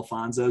 The two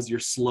Alfonsos, you're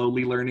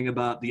slowly learning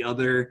about the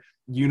other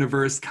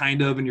universe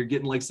kind of, and you're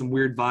getting like some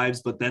weird vibes,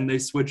 but then they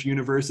switch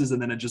universes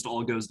and then it just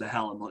all goes to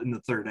hell in the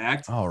third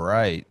act. All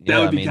right. That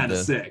would be kind of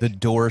sick. The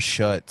door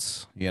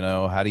shuts,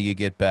 how do you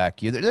get back?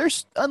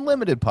 There's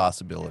unlimited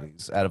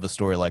possibilities out of a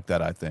story like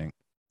that, I think.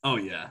 Oh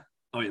yeah.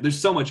 There's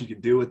so much you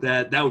could do with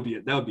that. That would be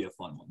a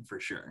fun one for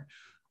sure.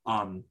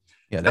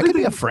 Yeah, that could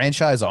be a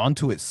franchise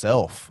onto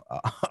itself,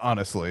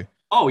 honestly.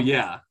 Oh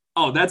yeah.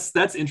 Oh,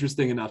 that's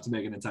interesting enough to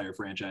make an entire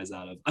franchise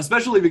out of,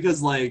 especially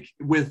because like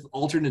with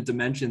alternate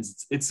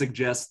dimensions, it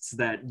suggests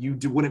that you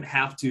wouldn't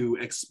have to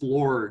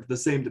explore the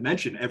same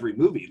dimension every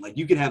movie. Like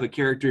you could have a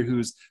character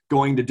who's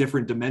going to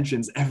different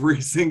dimensions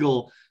every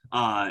single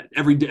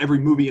every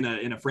movie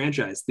in a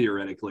franchise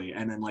theoretically,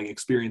 and then like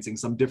experiencing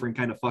some different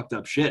kind of fucked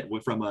up shit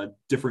from a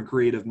different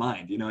creative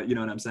mind. You know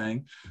what I'm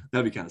saying?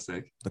 That'd be kind of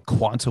sick. The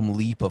quantum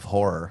leap of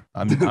horror.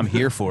 I'm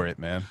here for it,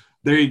 man.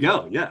 There you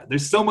go. Yeah,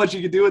 there's so much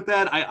you could do with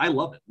that. I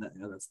love it.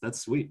 That's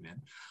sweet,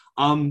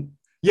 man.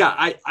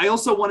 Yeah, I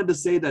also wanted to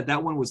say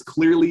that one was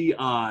clearly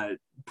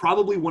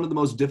probably one of the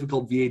most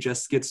difficult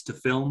VHS skits to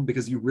film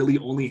because you really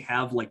only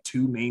have like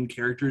two main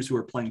characters who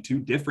are playing two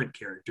different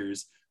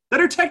characters that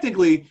are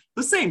technically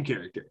the same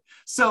character.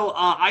 So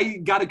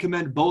I got to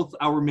commend both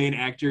our main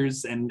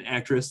actors and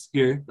actress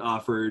here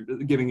for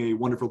giving a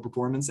wonderful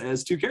performance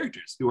as two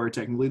characters who are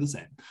technically the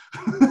same.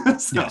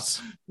 So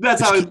Yes,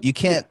 that's how you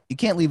can't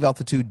leave out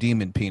the two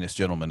demon penis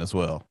gentlemen as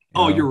well.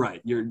 Oh, you're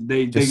right.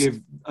 They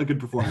gave a good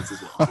performance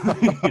as well.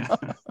 Yeah.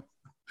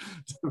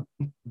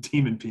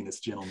 Demon penis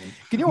gentlemen.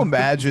 Can you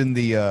imagine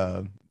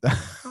the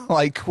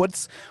like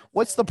what's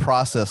the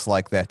process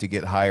like that to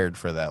get hired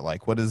for that?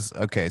 Like what is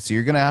okay, so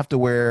you're gonna have to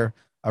wear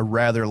a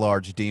rather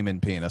large demon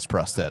penis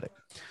prosthetic.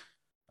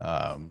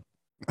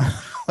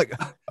 Like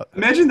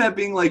imagine that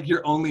being like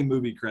your only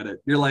movie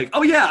credit. You're like,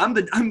 oh yeah,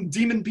 I'm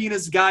demon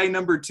penis guy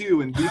number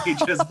 2 in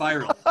VHS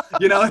Viral.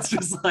 It's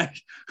just like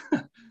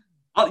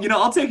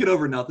I'll take it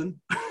over nothing.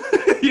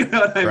 You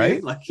know what I Right?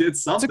 mean? Like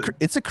it's something.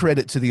 it's a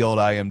credit to the old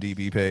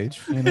IMDb page.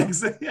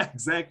 Yeah,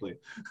 exactly.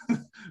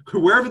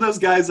 Wherever those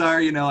guys are,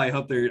 I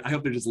hope they're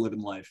just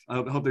living life. I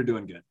hope they're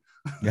doing good.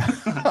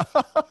 Yeah.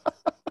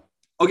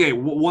 Okay,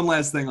 one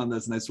last thing on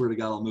this, and I swear to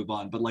God, I'll move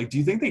on. But like, do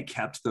you think they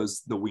kept the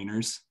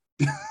wieners?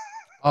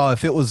 Oh,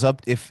 if it was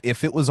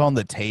if it was on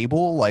the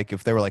table, like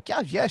if they were like,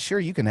 yeah, sure,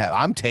 you can have.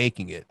 I'm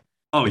taking it.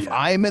 Oh If yeah.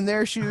 I'm in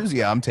their shoes,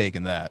 yeah, I'm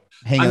taking that.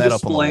 Hanging I'm that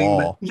up on the displaying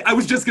wall. I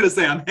was just gonna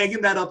say I'm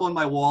hanging that up on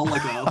my wall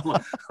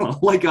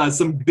like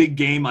some big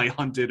game I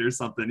hunted or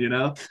something.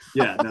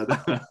 Yeah, no,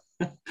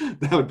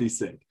 That would be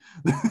sick.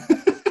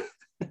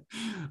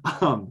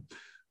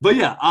 But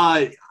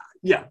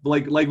yeah,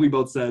 like we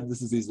both said,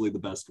 this is easily the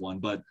best one.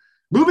 But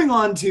moving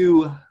on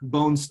to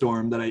Bone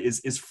Storm, that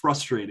is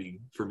frustrating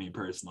for me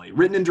personally.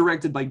 Written and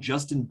directed by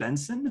Justin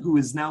Benson, who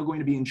is now going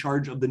to be in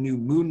charge of the new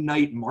Moon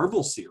Knight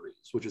Marvel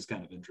series, which is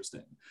kind of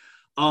interesting.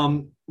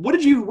 What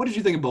did you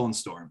think of Bone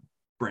Storm,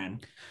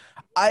 Bran?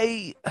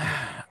 I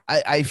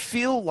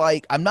feel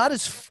like I'm not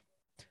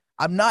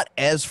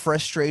as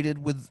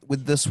frustrated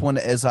with this one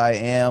as I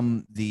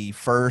am the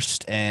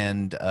first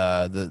and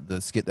the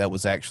skit that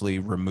was actually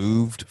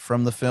removed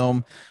from the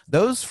film.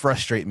 Those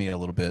frustrate me a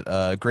little bit.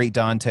 Great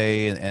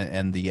Dante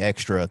and the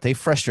extra, they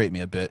frustrate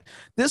me a bit.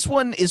 This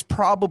one is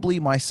probably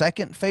my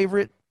second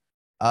favorite,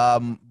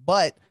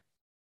 but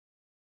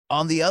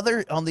on the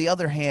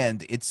other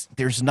hand,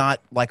 there's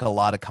not like a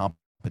lot of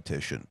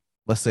competition.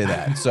 Let's say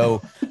that.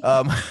 So,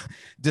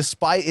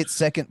 despite its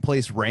second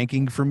place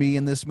ranking for me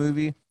in this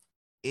movie,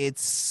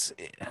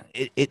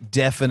 it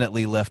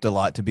definitely left a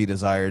lot to be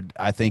desired.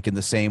 I think in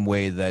the same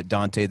way that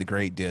Dante the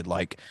Great did.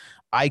 Like,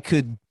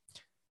 I'm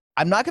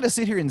not going to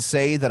sit here and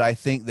say that I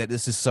think that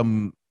this is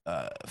some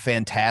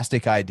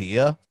fantastic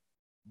idea,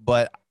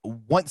 but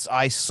once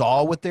I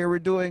saw what they were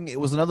doing, it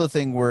was another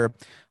thing where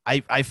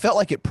I felt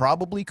like it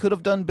probably could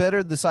have done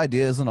better. This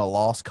idea isn't a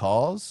lost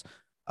cause,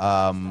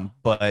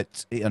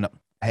 but you know,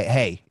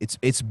 hey,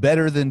 it's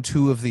better than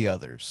two of the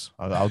others.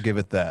 I'll give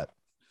it that.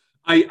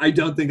 I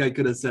don't think I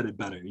could have said it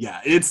better.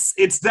 Yeah,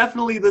 it's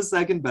definitely the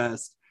second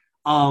best.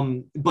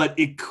 But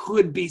it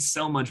could be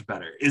so much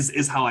better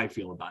is how I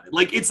feel about it.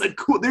 Like,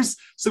 there's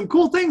some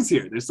cool things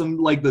here. There's some,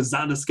 like,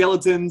 the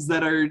skeletons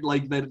that are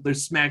like that they're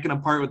smacking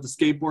apart with the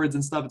skateboards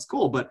and stuff. It's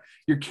cool, but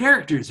your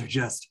characters are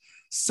just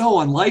so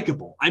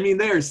unlikable. I mean,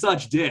 they are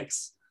such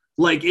dicks.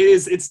 Like,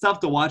 it's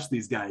tough to watch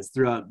these guys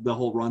throughout the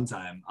whole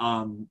runtime.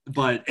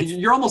 But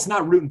you're almost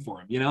not rooting for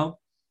them, you know?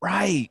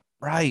 Right.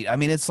 I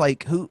mean, it's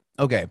like,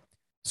 okay.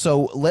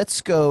 So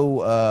let's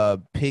go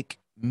pick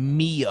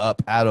me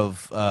up out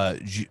of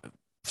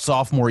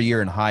sophomore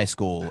year in high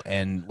school,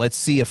 and let's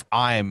see if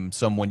I'm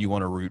someone you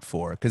want to root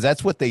for, because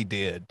that's what they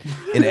did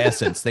in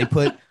essence. They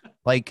put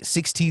like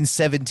 16,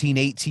 17,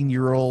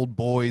 18-year-old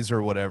boys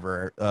or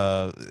whatever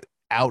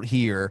out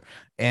here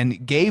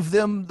and gave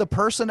them the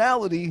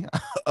personality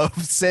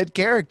of said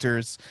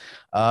characters.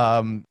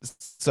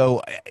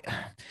 So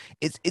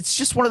it's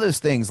just one of those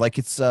things. Like,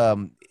 it's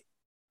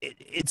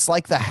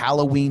like the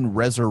Halloween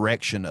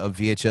resurrection of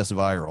VHS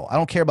Viral. I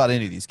don't care about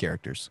any of these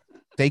characters.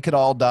 They could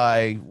all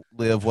die,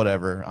 live,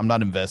 whatever. I'm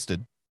not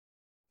invested.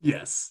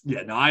 Yes.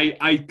 Yeah, no,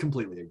 I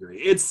completely agree.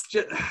 It's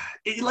just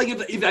like,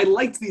 if I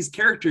liked these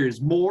characters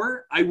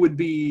more, I would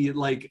be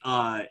like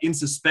in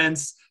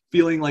suspense,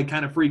 feeling like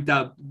kind of freaked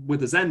out with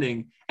this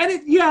ending. And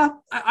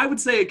I would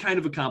say it kind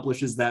of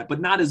accomplishes that,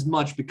 but not as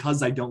much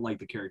because I don't like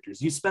the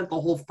characters. You spent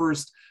the whole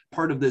first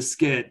part of this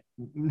skit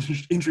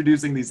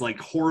introducing these like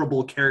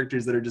horrible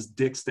characters that are just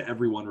dicks to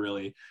everyone,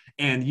 really.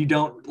 And you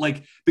don't,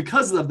 like,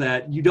 because of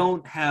that, you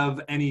don't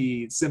have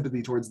any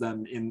sympathy towards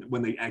them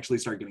when they actually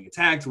start getting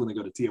attacked, when they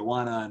go to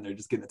Tijuana and they're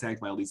just getting attacked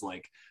by all these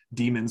like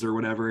demons or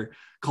whatever,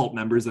 cult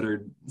members that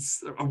are,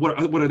 what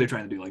are they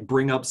trying to do? Like,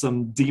 bring up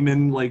some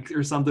demon, like,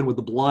 or something with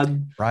the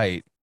blood.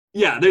 Right.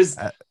 Yeah, there's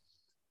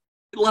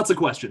lots of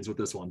questions with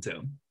this one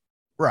too.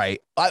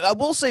 Right. I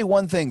will say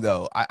one thing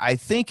though. I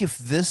think if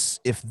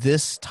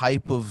this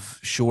type of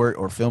short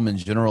or film in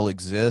general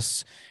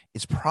exists,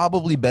 it's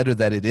probably better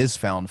that it is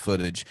found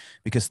footage,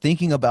 because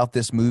thinking about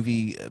this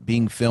movie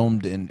being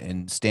filmed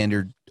in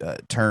standard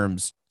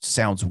terms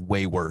sounds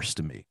way worse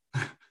to me.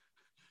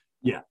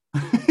 Yeah.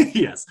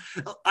 Yes.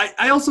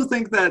 I also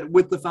think that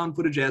with the found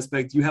footage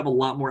aspect, you have a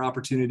lot more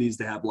opportunities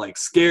to have like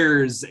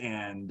scares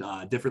and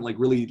different like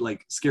really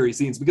like scary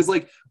scenes, because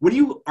like when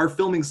you are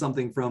filming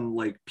something from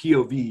like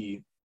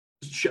POV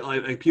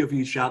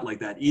shot like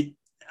that, it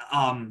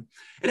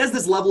has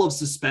this level of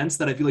suspense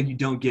that I feel like you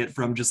don't get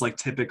from just like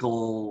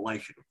typical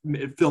like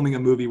filming a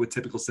movie with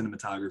typical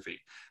cinematography,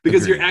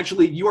 because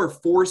Agreed. you are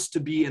forced to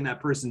be in that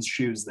person's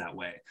shoes that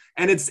way,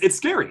 and it's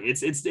scary.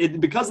 It's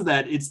because of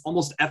that, it's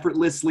almost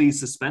effortlessly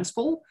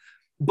suspenseful.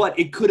 But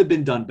it could have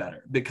been done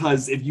better,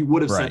 because if you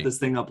would have set this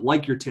thing up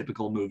like your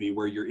typical movie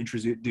where you're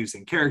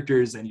introducing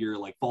characters and you're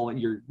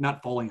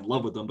not falling in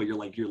love with them, but you're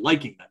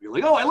liking them. You're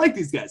like, oh, I like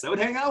these guys. I would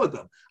hang out with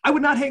them. I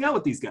would not hang out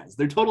with these guys.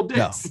 They're total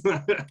dicks.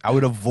 No. I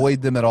would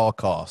avoid them at all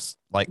costs,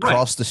 like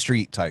cross the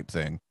street type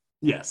thing.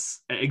 Yes,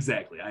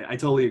 exactly. I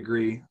totally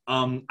agree.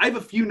 I have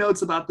a few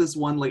notes about this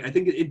one. Like, I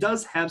think it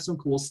does have some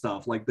cool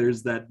stuff. Like,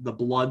 there's the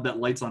blood that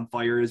lights on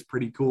fire is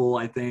pretty cool.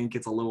 I think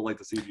it's a little like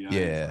the CGI.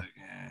 Yeah.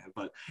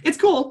 But it's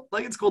cool.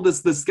 Like, it's cool.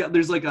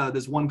 There's like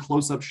this one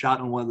close-up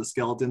shot on one of the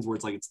skeletons where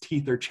it's like its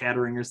teeth are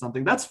chattering or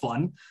something. That's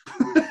fun.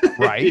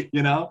 Right.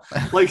 You know,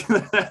 like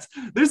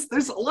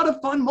there's a lot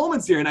of fun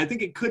moments here, and I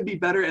think it could be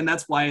better. And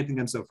that's why I think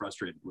I'm so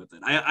frustrated with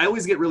it. I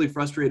always get really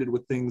frustrated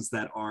with things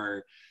that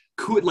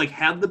could like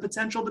have the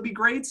potential to be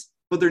great,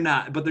 but they're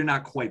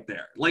not quite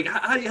there. Like,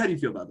 how do you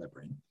feel about that,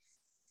 Brain?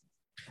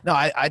 No,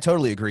 I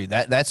totally agree.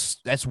 That's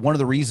one of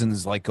the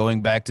reasons, like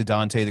going back to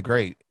Dante the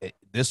Great,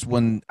 this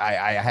one,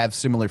 I have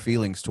similar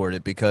feelings toward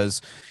it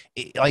because,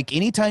 like,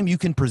 anytime you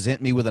can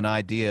present me with an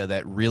idea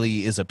that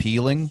really is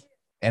appealing,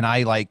 and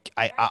I'll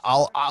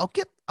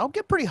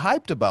get pretty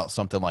hyped about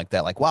something like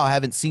that. Like, wow, I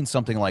haven't seen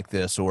something like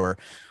this, or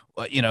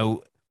you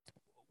know,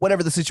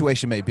 whatever the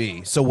situation may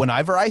be. So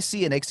whenever I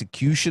see an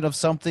execution of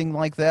something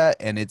like that,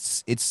 and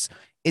it's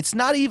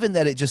not even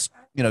that it just,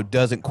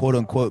 doesn't quote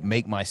unquote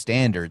make my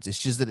standards. It's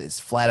just that it's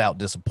flat out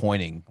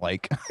disappointing,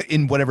 like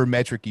in whatever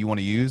metric you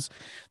want to use.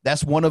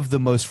 That's one of the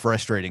most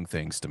frustrating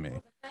things to me.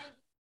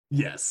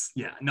 Yes.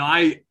 Yeah. No,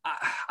 I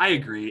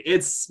agree.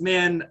 It's,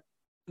 man,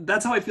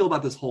 that's how I feel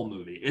about this whole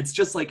movie. It's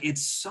just like,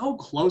 it's so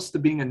close to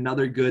being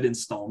another good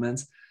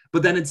installment,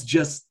 but then it's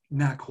just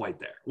not quite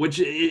there, which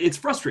it's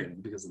frustrating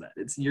because of that.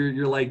 It's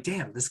you're like,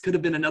 damn, this could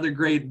have been another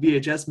great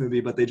VHS movie,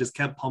 but they just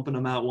kept pumping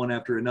them out one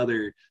after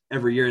another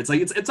every year. It's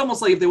like it's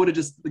almost like if they would have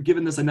just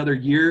given this another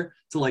year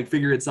to like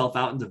figure itself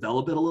out and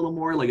develop it a little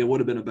more, like it would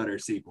have been a better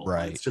sequel.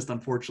 Right. It's just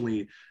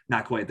unfortunately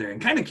not quite there, and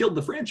kind of killed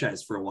the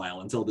franchise for a while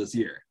until this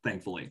year,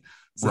 thankfully.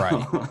 So.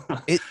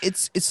 Right.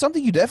 It's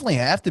something you definitely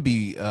have to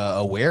be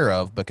aware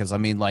of, because I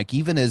mean, like,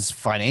 even as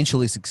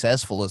financially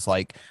successful as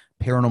like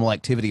Paranormal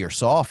Activity or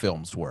Saw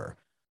films were,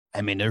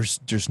 I mean,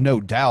 there's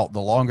no doubt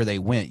the longer they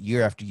went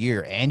year after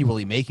year,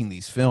 annually making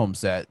these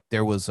films, that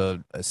there was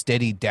a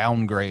steady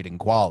downgrade in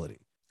quality.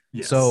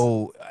 Yes.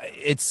 So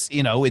I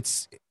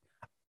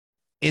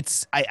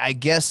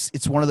guess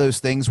it's one of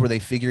those things where they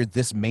figured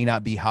this may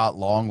not be hot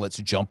long. Let's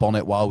jump on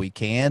it while we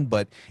can,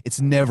 but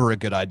it's never a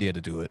good idea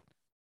to do it.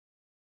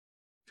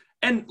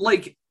 And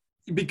like,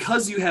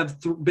 because you have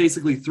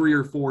basically 3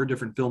 or 4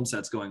 different film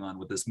sets going on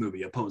with this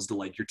movie, opposed to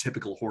like your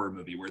typical horror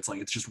movie where it's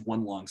like it's just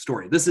one long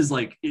story. This is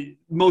like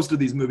most of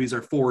these movies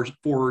are 4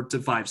 to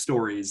 5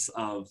 stories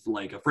of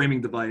like a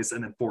framing device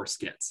and then 4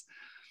 skits.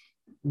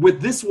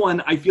 With this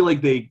one, I feel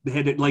like they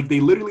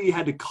literally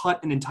had to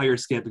cut an entire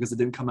skit because it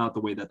didn't come out the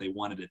way that they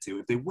wanted it to.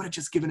 If they would have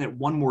just given it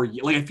one more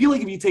year, like I feel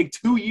like if you take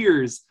 2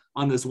 years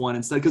on this one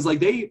instead, because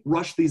like they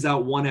rushed these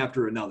out one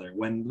after another.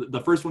 When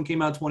the first one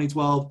came out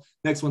 2012,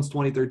 next one's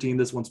 2013,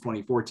 this one's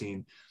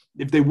 2014.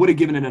 If they would have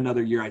given it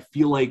another year, I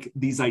feel like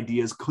these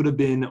ideas could have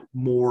been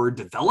more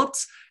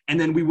developed, and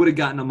then we would have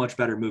gotten a much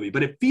better movie.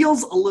 But it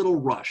feels a little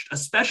rushed,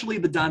 especially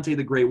the Dante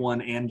the Great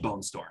one and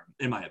Bone Storm,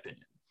 in my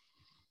opinion.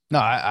 No,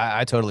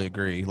 I totally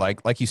agree.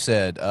 Like you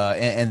said,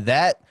 and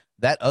that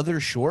other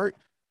short,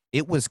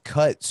 it was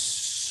cut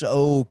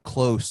so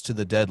close to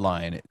the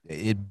deadline.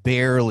 It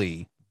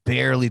barely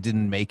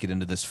didn't make it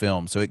into this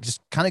film. So it just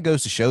kind of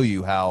goes to show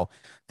you how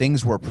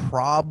things were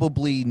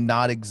probably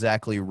not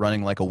exactly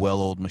running like a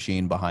well-oiled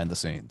machine behind the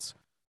scenes.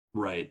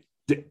 Right.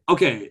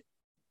 Okay.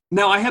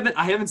 Now I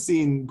haven't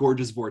seen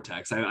Gorgeous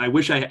Vortex. I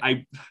wish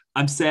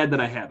I'm sad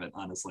that I haven't,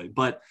 honestly,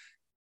 but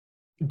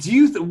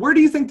where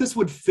do you think this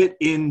would fit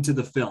into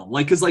the film?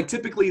 Like, because like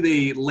typically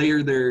they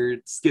layer their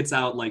skits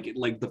out, like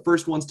the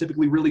first one's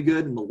typically really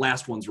good and the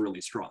last one's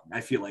really strong.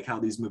 I feel like how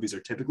these movies are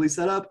typically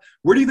set up.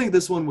 Where do you think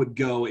this one would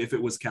go if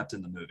it was kept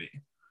in the movie?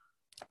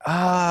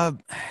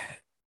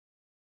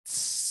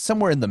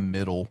 Somewhere in the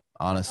middle,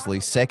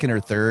 honestly, second or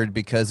third,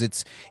 because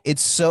it's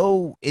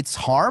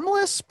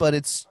harmless, but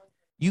it's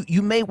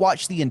you may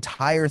watch the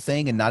entire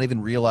thing and not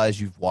even realize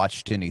you've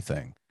watched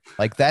anything.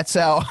 Like that's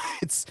how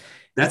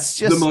That's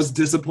just the most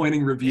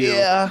disappointing review.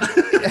 Yeah.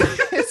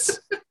 It's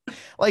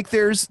like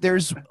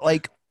there's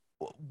like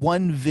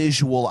one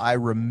visual I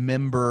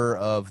remember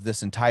of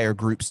this entire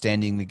group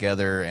standing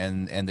together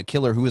and the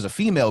killer, who is a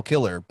female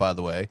killer, by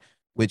the way,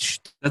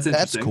 which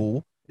that's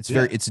cool. It's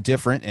it's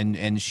different, and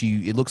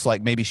it looks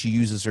like maybe she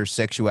uses her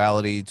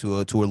sexuality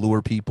to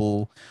allure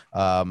people.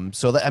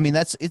 So that, I mean,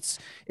 it's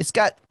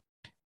got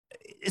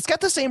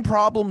the same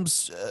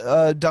problems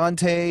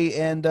Dante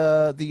and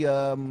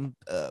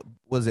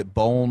was it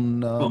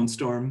Bone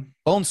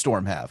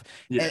Storm have.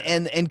 Yeah.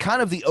 And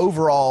kind of the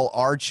overall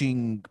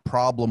arching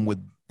problem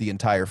with the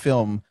entire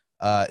film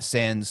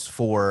stands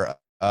for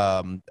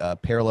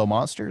Parallel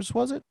Monsters,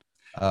 was it?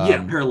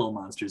 Parallel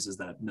Monsters is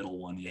that middle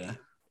one. Yeah.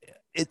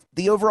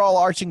 The overall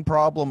arching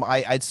problem,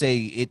 I'd say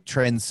it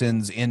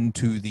transcends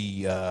into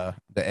the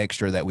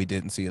extra that we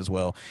didn't see as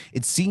well.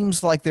 It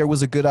seems like there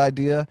was a good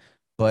idea,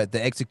 but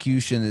the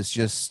execution is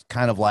just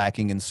kind of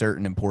lacking in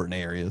certain important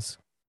areas.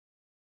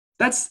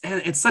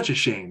 It's such a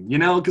shame,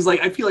 because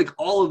like I feel like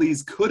all of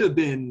these could have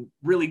been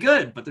really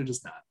good, but they're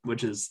just not.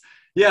 Which is,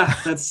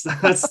 that's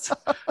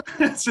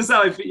it's just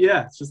how I feel.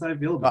 Yeah, it's just how I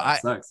feel about it.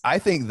 It sucks. I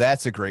think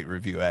that's a great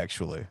review,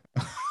 actually.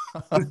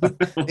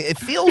 It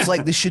feels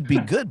like this should be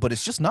good, but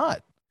it's just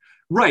not.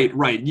 Right.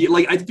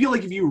 Like I feel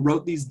like if you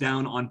wrote these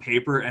down on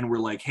paper and were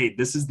like, "Hey,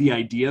 this is the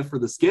idea for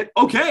the skit,"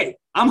 okay,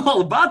 I'm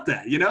all about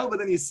that, But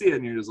then you see it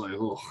and you're just like,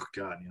 "Oh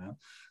God,"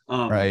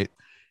 Right.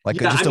 Like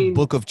a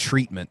book of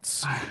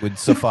treatments would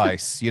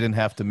suffice. You didn't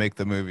have to make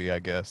the movie, I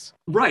guess.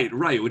 Right,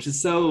 which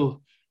is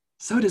so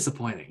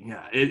disappointing.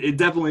 Yeah, it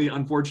definitely,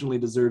 unfortunately,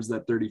 deserves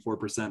that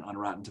 34% on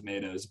Rotten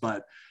Tomatoes.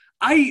 But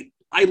I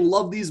I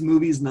love these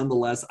movies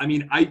nonetheless. I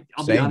mean, I'll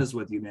be Same. honest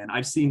with you, man.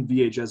 I've seen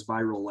VHS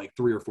Viral like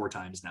 3 or 4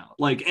 times now.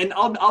 Like, and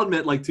I'll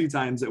admit, like 2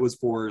 times it was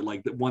for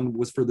like one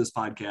was for this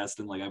podcast,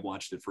 and like I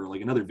watched it for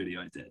like another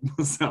video I did.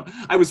 So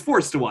I was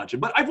forced to watch it,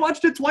 but I've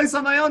watched it twice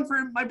on my own for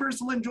my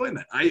personal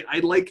enjoyment. I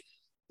like,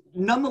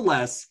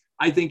 nonetheless.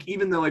 I think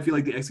even though I feel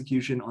like the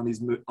execution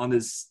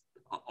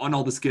on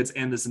all the skits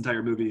and this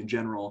entire movie in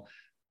general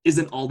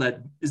isn't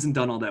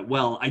done all that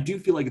well, I do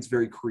feel like it's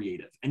very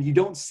creative, and you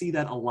don't see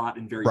that a lot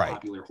in very Right.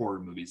 popular horror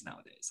movies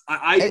nowadays.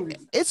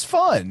 It's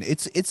fun.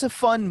 It's a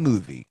fun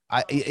movie.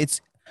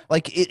 It's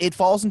like it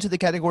falls into the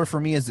category for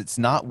me as it's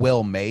not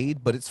well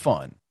made, but it's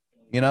fun.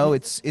 You know,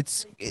 it's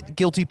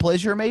guilty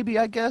pleasure maybe,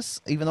 I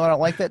guess, even though I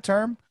don't like that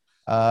term.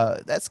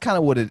 That's kind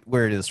of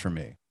where it is for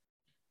me.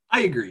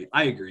 I agree.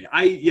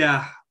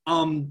 I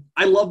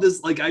love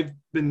this. Like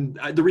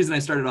the reason I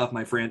started off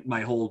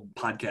my whole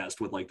podcast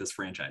with like this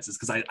franchise is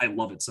because I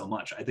love it so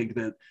much. I think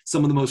that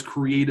some of the most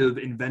creative,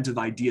 inventive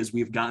ideas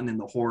we've gotten in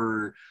the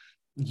horror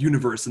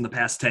universe in the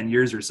past 10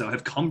 years or so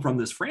have come from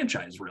this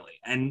franchise, really.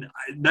 And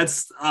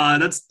that's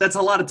that's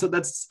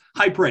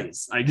high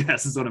praise, I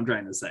guess, is what I'm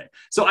trying to say.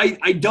 So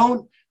I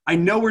know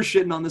we're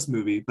shitting on this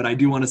movie, but I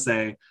do want to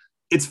say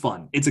it's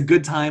fun. It's a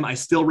good time. I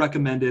still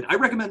recommend it. I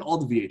recommend all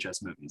the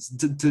VHS movies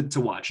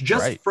to watch,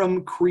 just Right.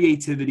 from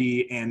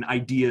creativity and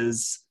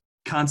ideas,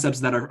 concepts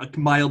that are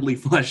mildly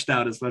fleshed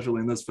out, especially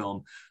in this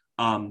film,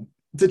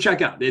 to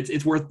check out.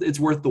 It's worth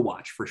the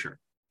watch for sure.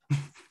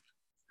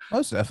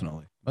 Most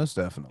definitely.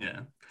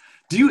 Yeah.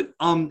 Do you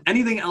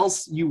anything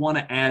else you want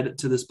to add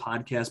to this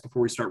podcast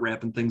before we start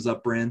wrapping things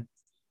up, Bran?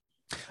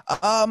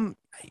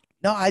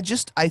 No, I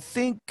think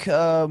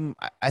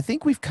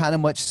we've kind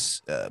of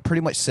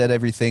pretty much said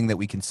everything that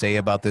we can say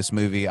about this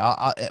movie.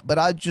 But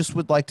I just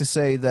would like to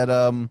say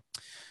that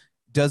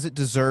does it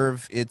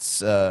deserve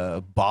its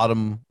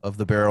bottom of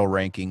the barrel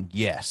ranking?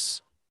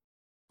 Yes.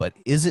 But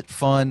is it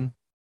fun?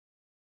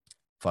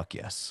 Fuck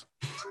yes.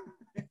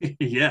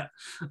 Yeah,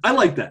 I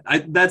like that.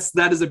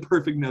 That is a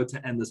perfect note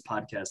to end this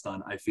podcast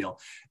on, I feel.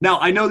 Now,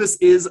 I know this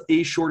is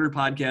a shorter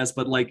podcast,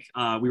 but like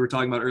we were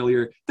talking about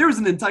earlier, there was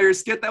an entire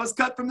skit that was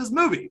cut from this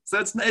movie. So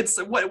it's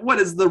what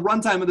is the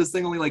runtime of this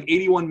thing? Only like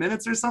 81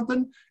 minutes or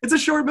something? It's a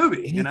short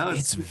movie, you know?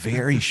 It's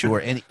very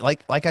short. And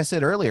like I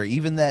said earlier,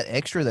 even that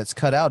extra that's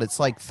cut out, it's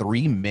like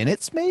 3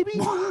 minutes maybe?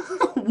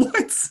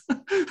 What?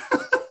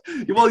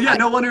 Well, yeah,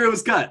 no wonder it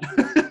was cut.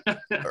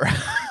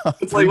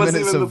 It's like, what's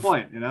even the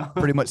point, you know?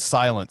 Pretty much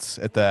silence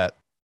at that.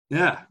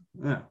 Yeah.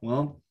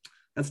 Well,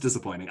 that's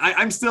disappointing.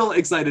 I'm still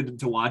excited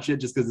to watch it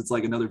just because it's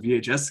like another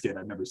VHS skit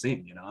I've never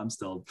seen. You know, I'm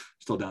still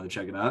down to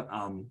check it out.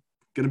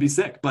 Gonna be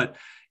sick. But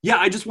yeah,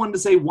 I just wanted to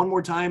say one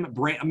more time,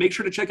 make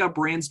sure to check out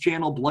Brand's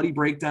channel, Bloody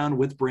Breakdown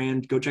with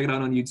Brand. Go check it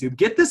out on YouTube.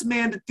 Get this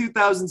man to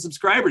 2,000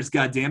 subscribers.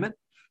 God damn it.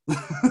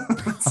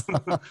 That's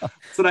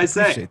what I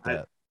say. Appreciate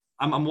that.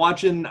 I'm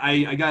watching.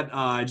 I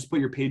just put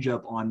your page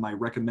up on my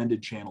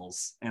recommended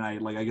channels, and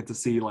I get to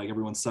see like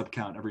everyone's sub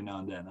count every now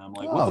and then. And I'm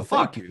like, what the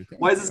fuck?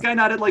 Why is this guy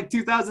not at like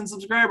 2,000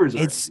 subscribers?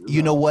 It's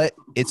you know what?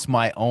 It's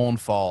my own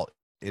fault.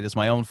 It is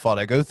my own fault.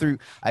 I go through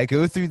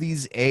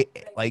these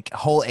like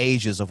whole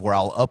ages of where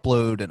I'll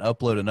upload, and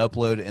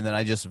then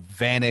I just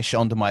vanish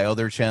onto my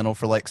other channel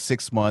for like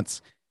 6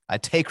 months. I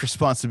take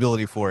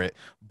responsibility for it,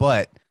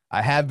 but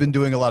I have been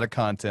doing a lot of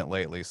content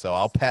lately, so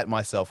I'll pat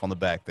myself on the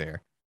back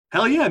there.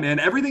 Hell yeah, man.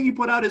 Everything you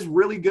put out is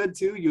really good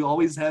too. You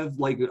always have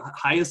like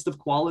highest of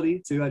quality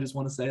too. I just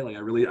want to say, like, I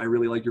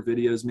really like your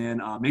videos,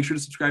 man. Make sure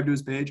to subscribe to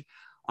his page.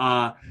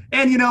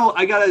 And you know,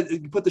 I gotta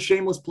put the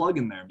shameless plug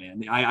in there,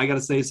 man. I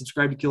gotta say,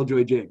 subscribe to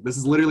Killjoy Jake. This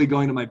is literally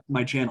going to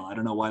my channel. I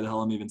don't know why the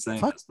hell I'm even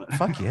saying this, but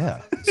Fuck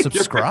yeah.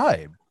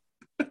 Subscribe.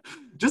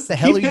 just the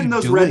hell keep are hitting you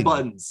those doing? red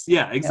buttons.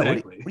 Yeah, Yeah,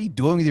 exactly. what are you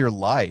doing with your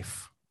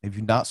life? Have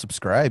you not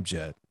subscribed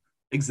yet?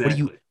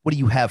 Exactly. What do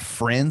you have,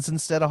 friends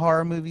instead of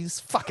horror movies?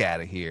 Fuck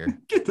out of here.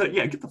 Get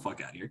the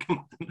fuck out of here.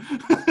 Come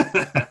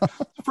on.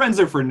 Friends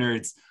are for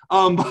nerds.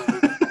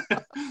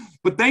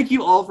 But thank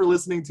you all for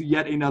listening to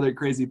yet another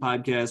crazy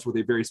podcast with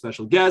a very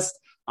special guest.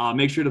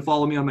 Make sure to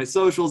follow me on my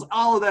socials.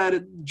 All of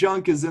that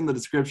junk is in the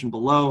description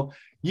below.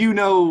 You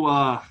know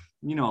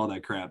all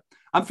that crap.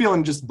 I'm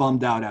feeling just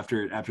bummed out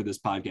after this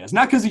podcast.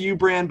 Not because of you,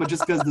 Brand, but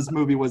just because this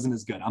movie wasn't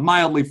as good. I'm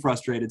mildly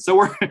frustrated. So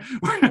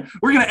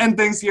we're gonna end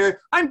things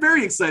here. I'm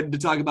very excited to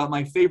talk about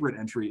my favorite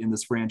entry in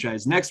this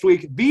franchise next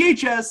week,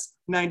 VHS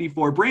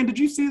 94. Brand, did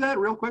you see that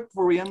real quick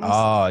before we end this?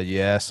 Oh,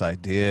 yes, I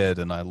did.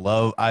 And I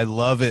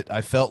love it.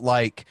 I feel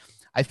like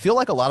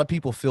a lot of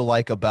people feel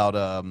like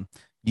about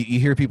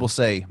you hear people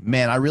say,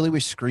 man, I really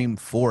wish Scream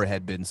 4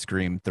 had been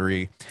Scream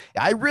 3.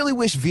 I really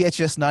wish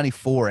VHS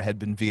 94 had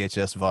been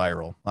VHS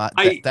Viral.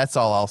 That's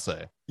all I'll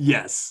say.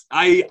 Yes,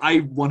 I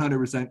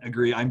 100%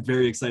 agree. I'm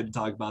very excited to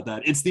talk about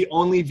that. It's the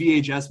only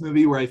VHS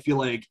movie where I feel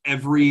like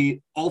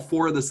all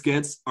 4 of the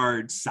skits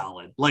are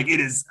solid. Like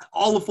it is,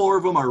 all 4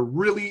 of them are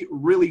really,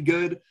 really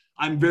good.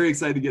 I'm very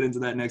excited to get into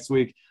that next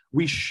week.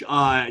 We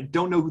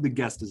don't know who the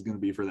guest is going to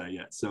be for that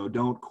yet, so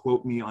don't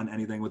quote me on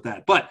anything with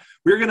that. But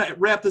we're going to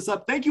wrap this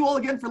up. Thank you all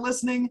again for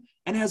listening,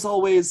 and as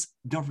always,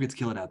 don't forget to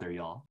kill it out there,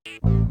 y'all.